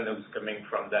revenues coming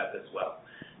from that as well.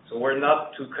 So we're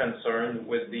not too concerned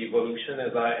with the evolution.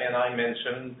 As I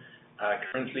mentioned,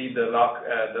 currently the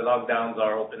lockdowns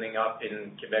are opening up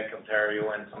in Quebec,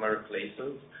 Ontario, and some other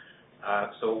places.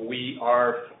 So we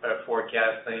are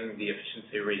forecasting the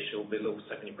efficiency ratio below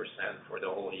 70% for the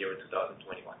whole year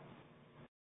 2021.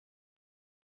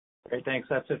 Great, thanks.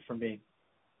 That's it from me.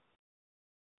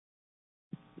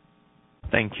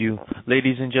 Thank you.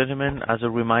 Ladies and gentlemen, as a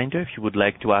reminder, if you would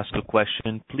like to ask a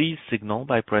question, please signal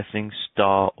by pressing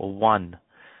star 1.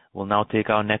 We'll now take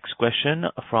our next question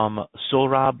from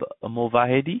Sohrab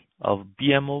Movahedi of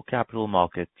BMO Capital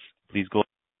Markets. Please go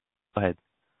ahead.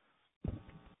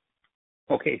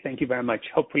 Okay, thank you very much.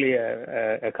 Hopefully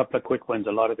a couple of quick ones.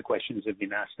 A lot of the questions have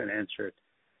been asked and answered.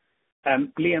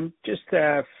 Liam, just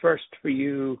first for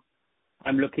you,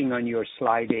 I'm looking on your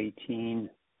slide 18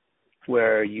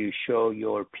 where you show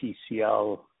your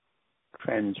PCL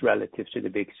trends relative to the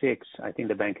Big Six. I think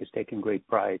the bank has taken great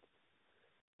pride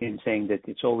in saying that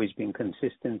it's always been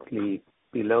consistently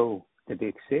below the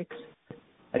Big Six.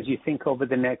 As you think over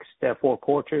the next 4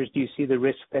 quarters, do you see the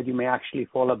risk that you may actually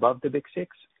fall above the Big Six?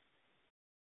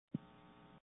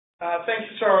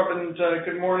 Thanks, Sohrab, and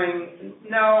good morning.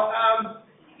 Now,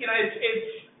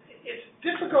 it's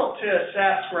difficult to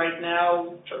assess right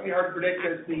now. Certainly hard to predict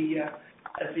as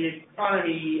the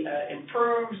economy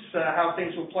improves, how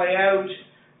things will play out,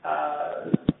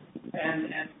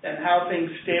 and how things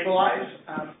stabilize.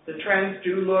 The trends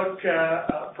do look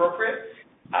appropriate.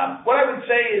 What I would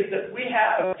say is that we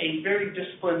have a very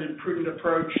disciplined and prudent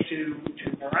approach to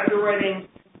our underwriting,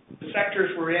 the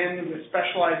sectors we're in with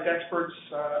specialized experts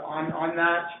on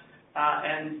that,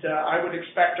 and I would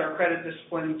expect our credit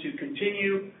discipline to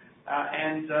continue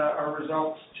and our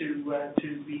results to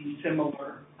be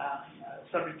similar,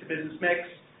 subject to business mix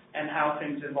and how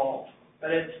things evolve.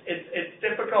 But it's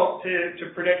difficult to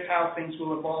predict how things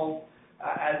will evolve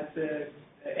as the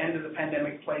end of the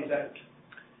pandemic plays out.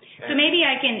 So maybe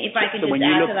I can, if I can just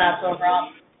add to that,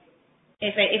 Sohrab,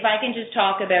 if I can just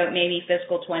talk about maybe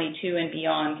fiscal 22 and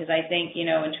beyond, because I think, in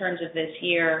terms of this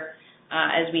year,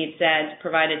 as we had said,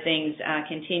 provided things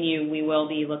continue, we will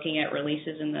be looking at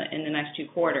releases in the next 2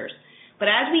 quarters. But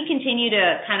as we continue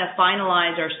to kind of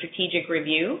finalize our strategic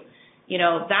review,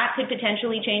 that could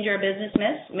potentially change our business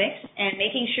mix, and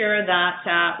making sure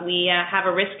that we have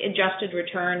a risk-adjusted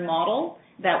return model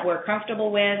that we're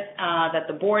comfortable with, that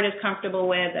the board is comfortable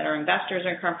with, that our investors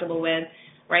are comfortable with,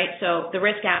 right? So the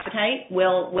risk appetite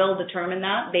will determine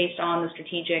that based on the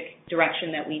strategic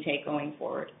direction that we take going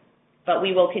forward. But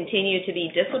we will continue to be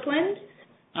disciplined,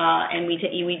 and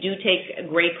we do take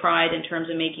great pride in terms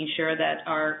of making sure that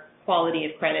our quality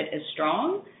of credit is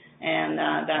strong and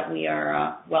that we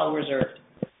are well reserved.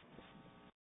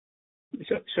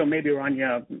 So maybe,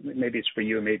 Rania, maybe it's for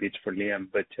you, maybe it's for Liam,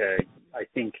 but I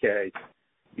think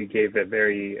you gave a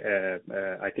very,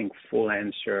 I think, full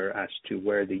answer as to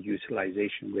where the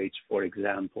utilization rates, for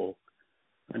example,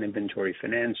 on inventory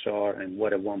finance are and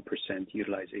what a 1%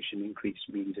 utilization increase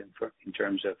means in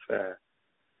terms of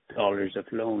dollars of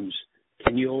loans.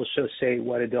 Can you also say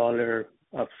what a dollar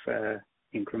of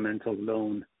incremental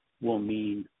loan will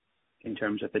mean in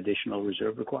terms of additional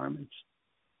reserve requirements?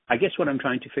 I guess what I'm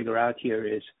trying to figure out here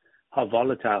is how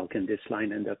volatile can this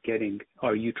line end up getting?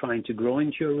 Are you trying to grow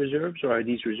into your reserves, or are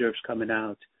these reserves coming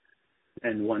out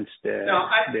and once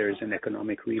there is an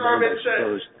economic rebound, I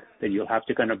suppose, then you'll have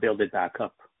to kind of build it back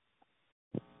up?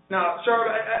 No,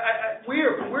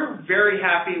 we're very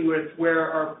happy with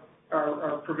where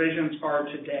our provisions are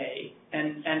today.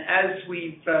 And as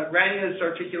Rania has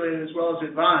articulated as well as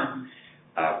Yvan,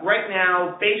 right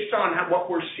now, based on what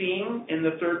we're seeing in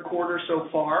the third quarter so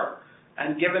far,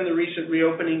 and given the recent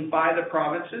reopening by the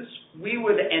provinces, we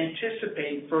would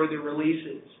anticipate further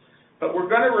releases. But we're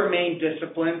going to remain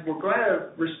disciplined. We're going to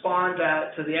respond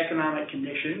to the economic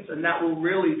conditions, and that will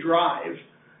really drive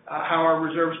how our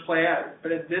reserves play out.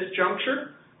 But at this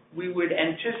juncture, we would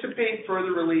anticipate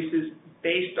further releases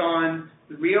based on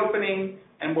the reopening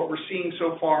and what we're seeing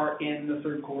so far in the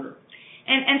third quarter.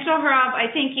 And Sohrab,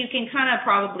 I think you can kind of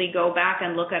probably go back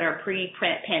and look at our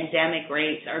pre-pandemic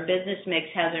rates. Our business mix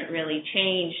hasn't really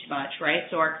changed much, right?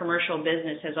 So our commercial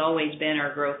business has always been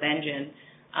our growth engine.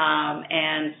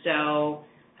 And so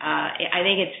I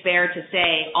think it's fair to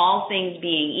say, all things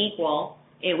being equal,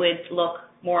 it would look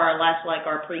more or less like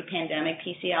our pre-pandemic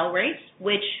PCL rates,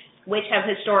 which have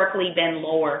historically been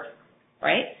lower,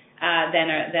 right,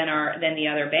 than the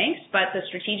other banks. But the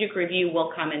strategic review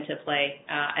will come into play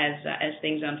as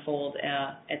things unfold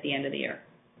at the end of the year.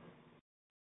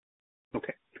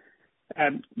 Okay.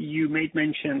 You made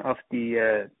mention of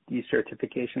the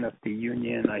decertification of the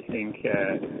union. I think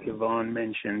Yvan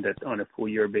mentioned that on a full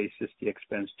year basis, the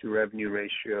expense to revenue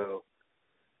ratio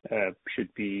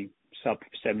should be sub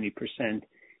 70%.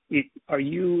 Are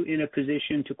you in a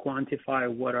position to quantify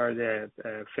what are the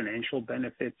financial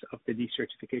benefits of the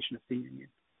decertification of the union?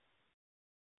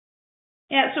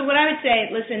 Yeah, so what I would say,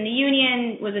 listen, the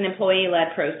union was an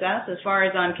employee-led process. As far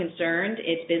as I'm concerned,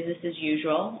 it's business as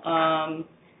usual.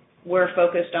 We're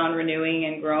focused on renewing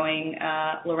and growing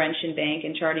Laurentian Bank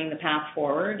and charting the path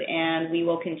forward, and we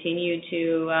will continue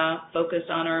to focus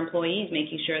on our employees,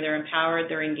 making sure they're empowered,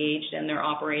 they're engaged, and they're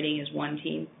operating as one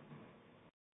team.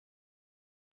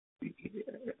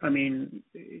 I mean,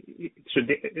 so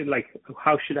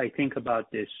how should I think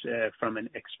about this from an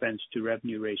expense to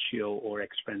revenue ratio or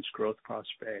expense growth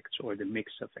prospects or the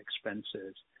mix of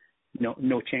expenses?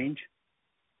 No change?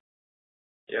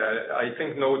 Yeah, I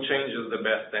think no change is the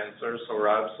best answer,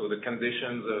 Sohrab. So the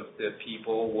conditions of the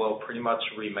people will pretty much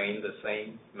remain the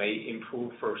same, may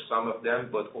improve for some of them,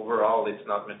 but overall it's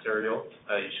not material.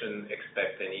 You shouldn't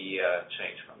expect any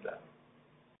change from that.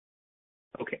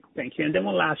 Okay, thank you. And then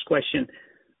one last question,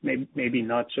 maybe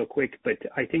not so quick, but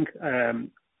I think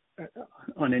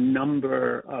on a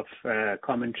number of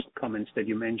comments that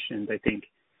you mentioned, I think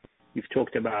you've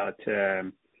talked about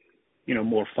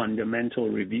more fundamental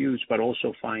reviews, but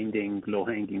also finding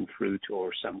low-hanging fruit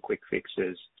or some quick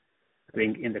fixes. I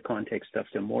think in the context of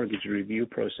the mortgage review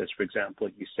process, for example,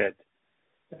 you said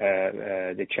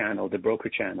the broker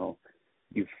channel,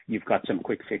 you've got some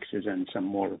quick fixes and some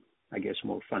more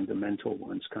fundamental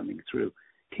ones coming through.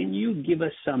 Can you give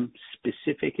us some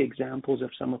specific examples of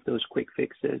some of those quick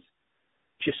fixes,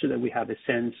 just so that we have a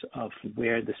sense of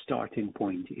where the starting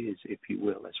point is, if you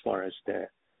will, as far as the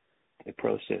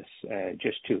process,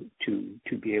 just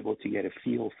to be able to get a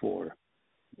feel for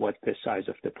what the size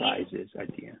of the prize is at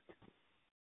the end?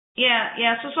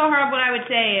 Yeah. So Sohrab, what I would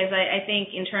say is I think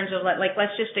in terms of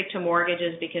let's just stick to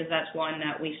mortgages because that's one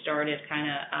that we started kind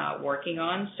of working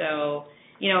on. So,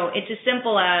 it's as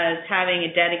simple as having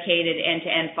a dedicated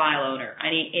end-to-end file owner.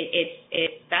 I mean,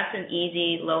 that's an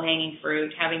easy, low-hanging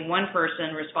fruit. Having one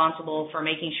person responsible for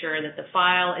making sure that the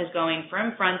file is going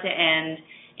from front to end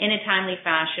in a timely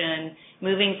fashion,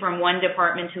 moving from one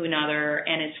department to another,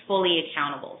 and is fully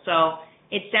accountable. So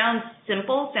it sounds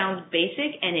simple, sounds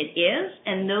basic, and it is.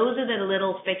 And those are the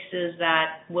little fixes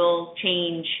that will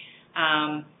change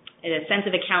a sense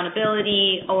of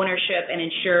accountability, ownership, and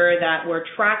ensure that we're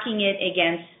tracking it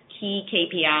against key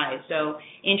KPIs. So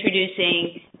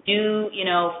introducing new,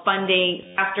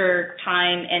 funding after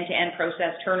time, end-to-end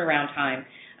process turnaround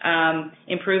time,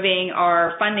 improving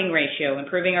our funding ratio,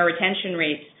 improving our retention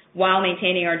rates while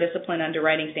maintaining our disciplined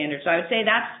underwriting standards. So I would say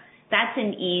that's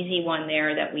an easy one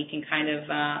there that we can kind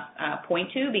of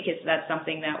point to because that's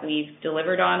something that we've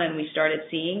delivered on and we started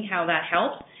seeing how that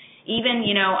helps. Even,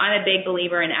 I'm a big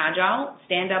believer in agile,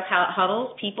 stand-up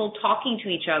huddles, people talking to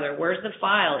each other. Where's the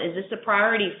file? Is this a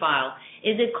priority file?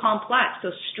 Is it complex? So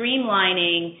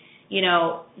streamlining,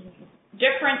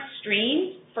 different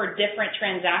streams for different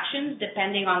transactions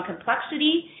depending on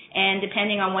complexity and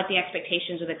depending on what the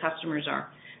expectations of the customers are.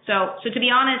 So to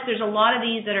be honest, there's a lot of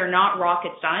these that are not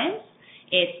rocket science.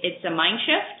 It's a mind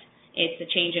shift. It's a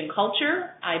change in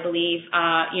culture. I believe,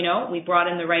 we brought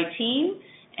in the right team.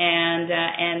 And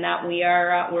that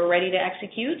we're ready to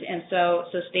execute, and so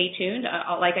stay tuned.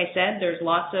 Like I said, there's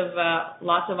lots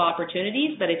of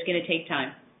opportunities, but it's going to take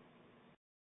time.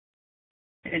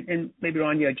 And maybe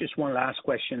Rania, just one last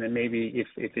question, and maybe if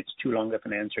it's too long of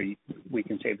an answer, we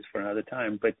can save this for another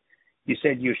time. But you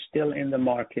said you're still in the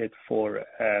market for,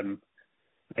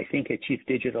 I think, a chief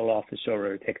digital officer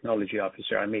or a technology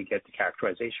officer. I may get the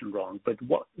characterization wrong, but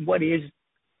what is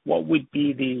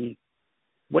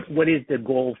the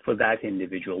goal for that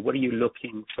individual? What are you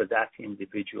looking for that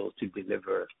individual to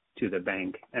deliver to the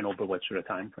bank, and over what sort of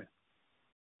time frame?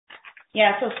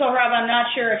 Yeah, so Sohrab, I'm not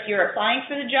sure if you're applying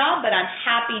for the job, but I'm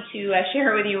happy to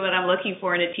share with you what I'm looking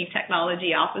for in a chief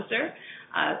technology officer.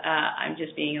 I'm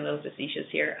just being a little facetious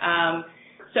here.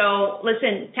 So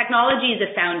listen, technology is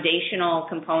a foundational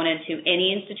component to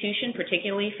any institution,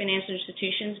 particularly financial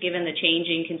institutions, given the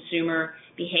changing consumer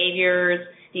behaviors,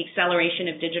 the acceleration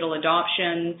of digital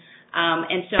adoption.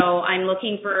 And so I'm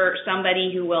looking for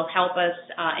somebody who will help us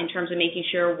in terms of making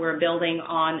sure we're building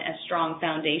on a strong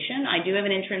foundation. I do have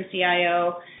an interim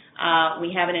CIO.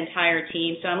 We have an entire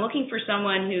team. So I'm looking for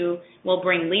someone who will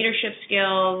bring leadership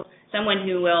skills, someone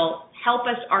who will help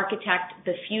us architect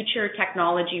the future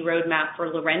technology roadmap for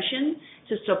Laurentian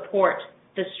to support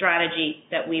the strategy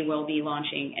that we will be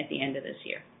launching at the end of this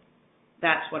year.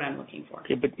 That's what I'm looking for.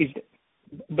 Okay,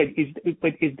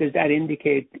 does that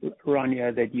indicate,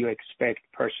 Rania, that you expect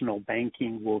personal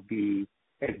banking will be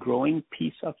a growing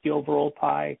piece of the overall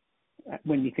pie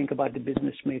when you think about the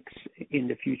business mix in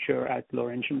the future at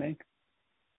Laurentian Bank?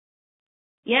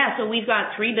 Yeah, so we've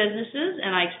got 3 businesses,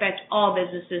 and I expect all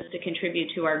businesses to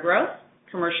contribute to our growth: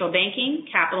 commercial banking,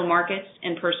 capital markets,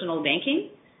 and personal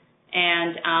banking.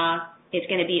 And it's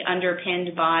going to be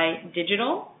underpinned by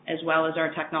digital as well as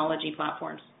our technology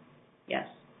platforms. Yes.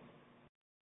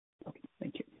 Okay,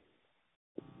 thank you.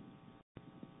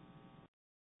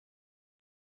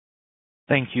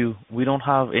 Thank you. We don't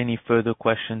have any further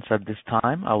questions at this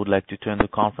time. I would like to turn the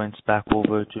conference back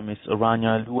over to Ms.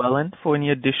 Rania Llewellyn for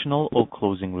any additional or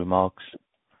closing remarks.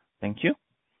 Thank you.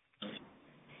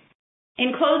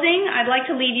 In closing, I'd like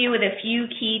to leave you with a few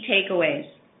key takeaways.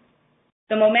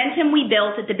 The momentum we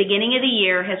built at the beginning of the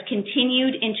year has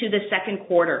continued into the second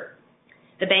quarter.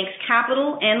 The bank's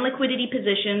capital and liquidity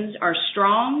positions are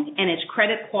strong, and its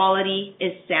credit quality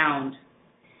is sound.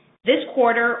 This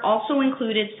quarter also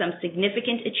included some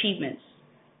significant achievements,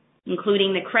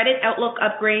 including the credit outlook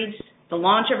upgrades, the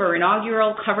launch of our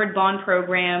inaugural covered bond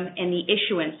program, and the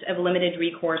issuance of limited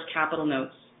recourse capital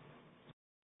notes.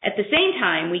 At the same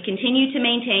time, we continue to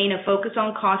maintain a focus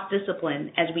on cost discipline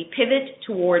as we pivot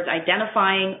towards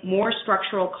identifying more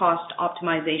structural cost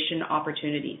optimization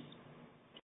opportunities.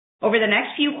 Over the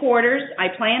next few quarters,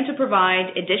 I plan to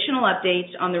provide additional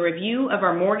updates on the review of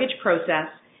our mortgage process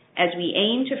as we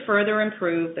aim to further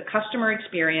improve the customer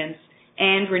experience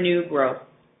and renew growth.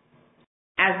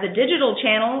 As the digital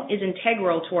channel is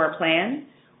integral to our plan,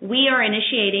 we are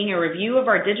initiating a review of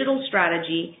our digital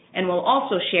strategy and will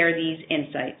also share these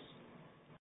insights.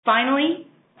 Finally,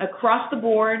 across the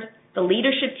board, the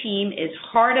leadership team is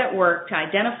hard at work to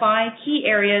identify key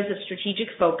areas of strategic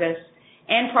focus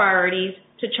and priorities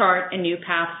to chart a new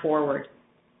path forward.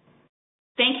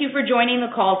 Thank you for joining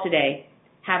the call today.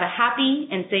 Have a happy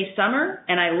and safe summer,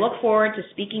 and I look forward to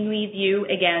speaking with you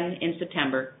again in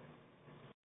September.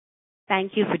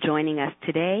 Thank you for joining us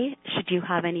today. Should you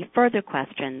have any further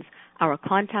questions, our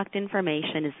contact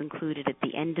information is included at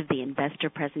the end of the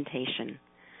investor presentation.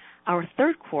 Our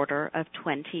third quarter of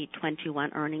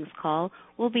 2021 earnings call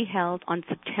will be held on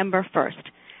September 1st,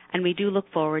 and we do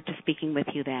look forward to speaking with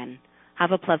you then.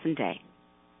 Have a pleasant day.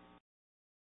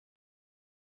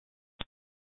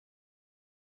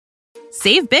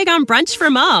 Save big on brunch for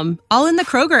mom, all in the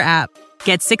Kroger app.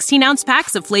 Get 16-ounce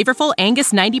packs of flavorful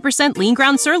Angus 90% lean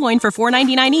ground sirloin for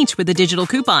 $4.99 each with a digital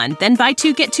coupon. Then buy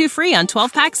 2, get 2 free on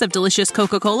 12 packs of delicious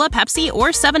Coca-Cola, Pepsi, or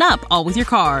 7-Up, all with your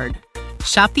card.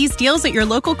 Shop these deals at your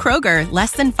local Kroger,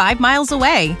 less than 5 miles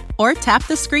away. Or tap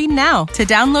the screen now to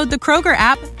download the Kroger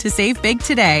app to save big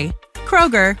today.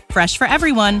 Kroger, fresh for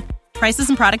everyone. Prices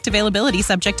and product availability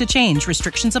subject to change.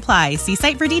 Restrictions apply. See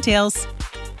site for details.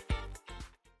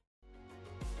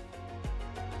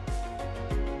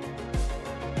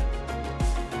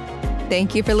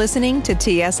 Thank you for listening to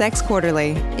TSX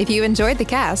Quarterly. If you enjoyed the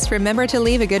cast, remember to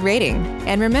leave a good rating.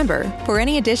 And remember, for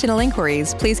any additional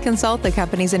inquiries, please consult the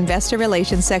company's investor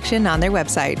relations section on their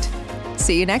website.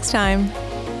 See you next time.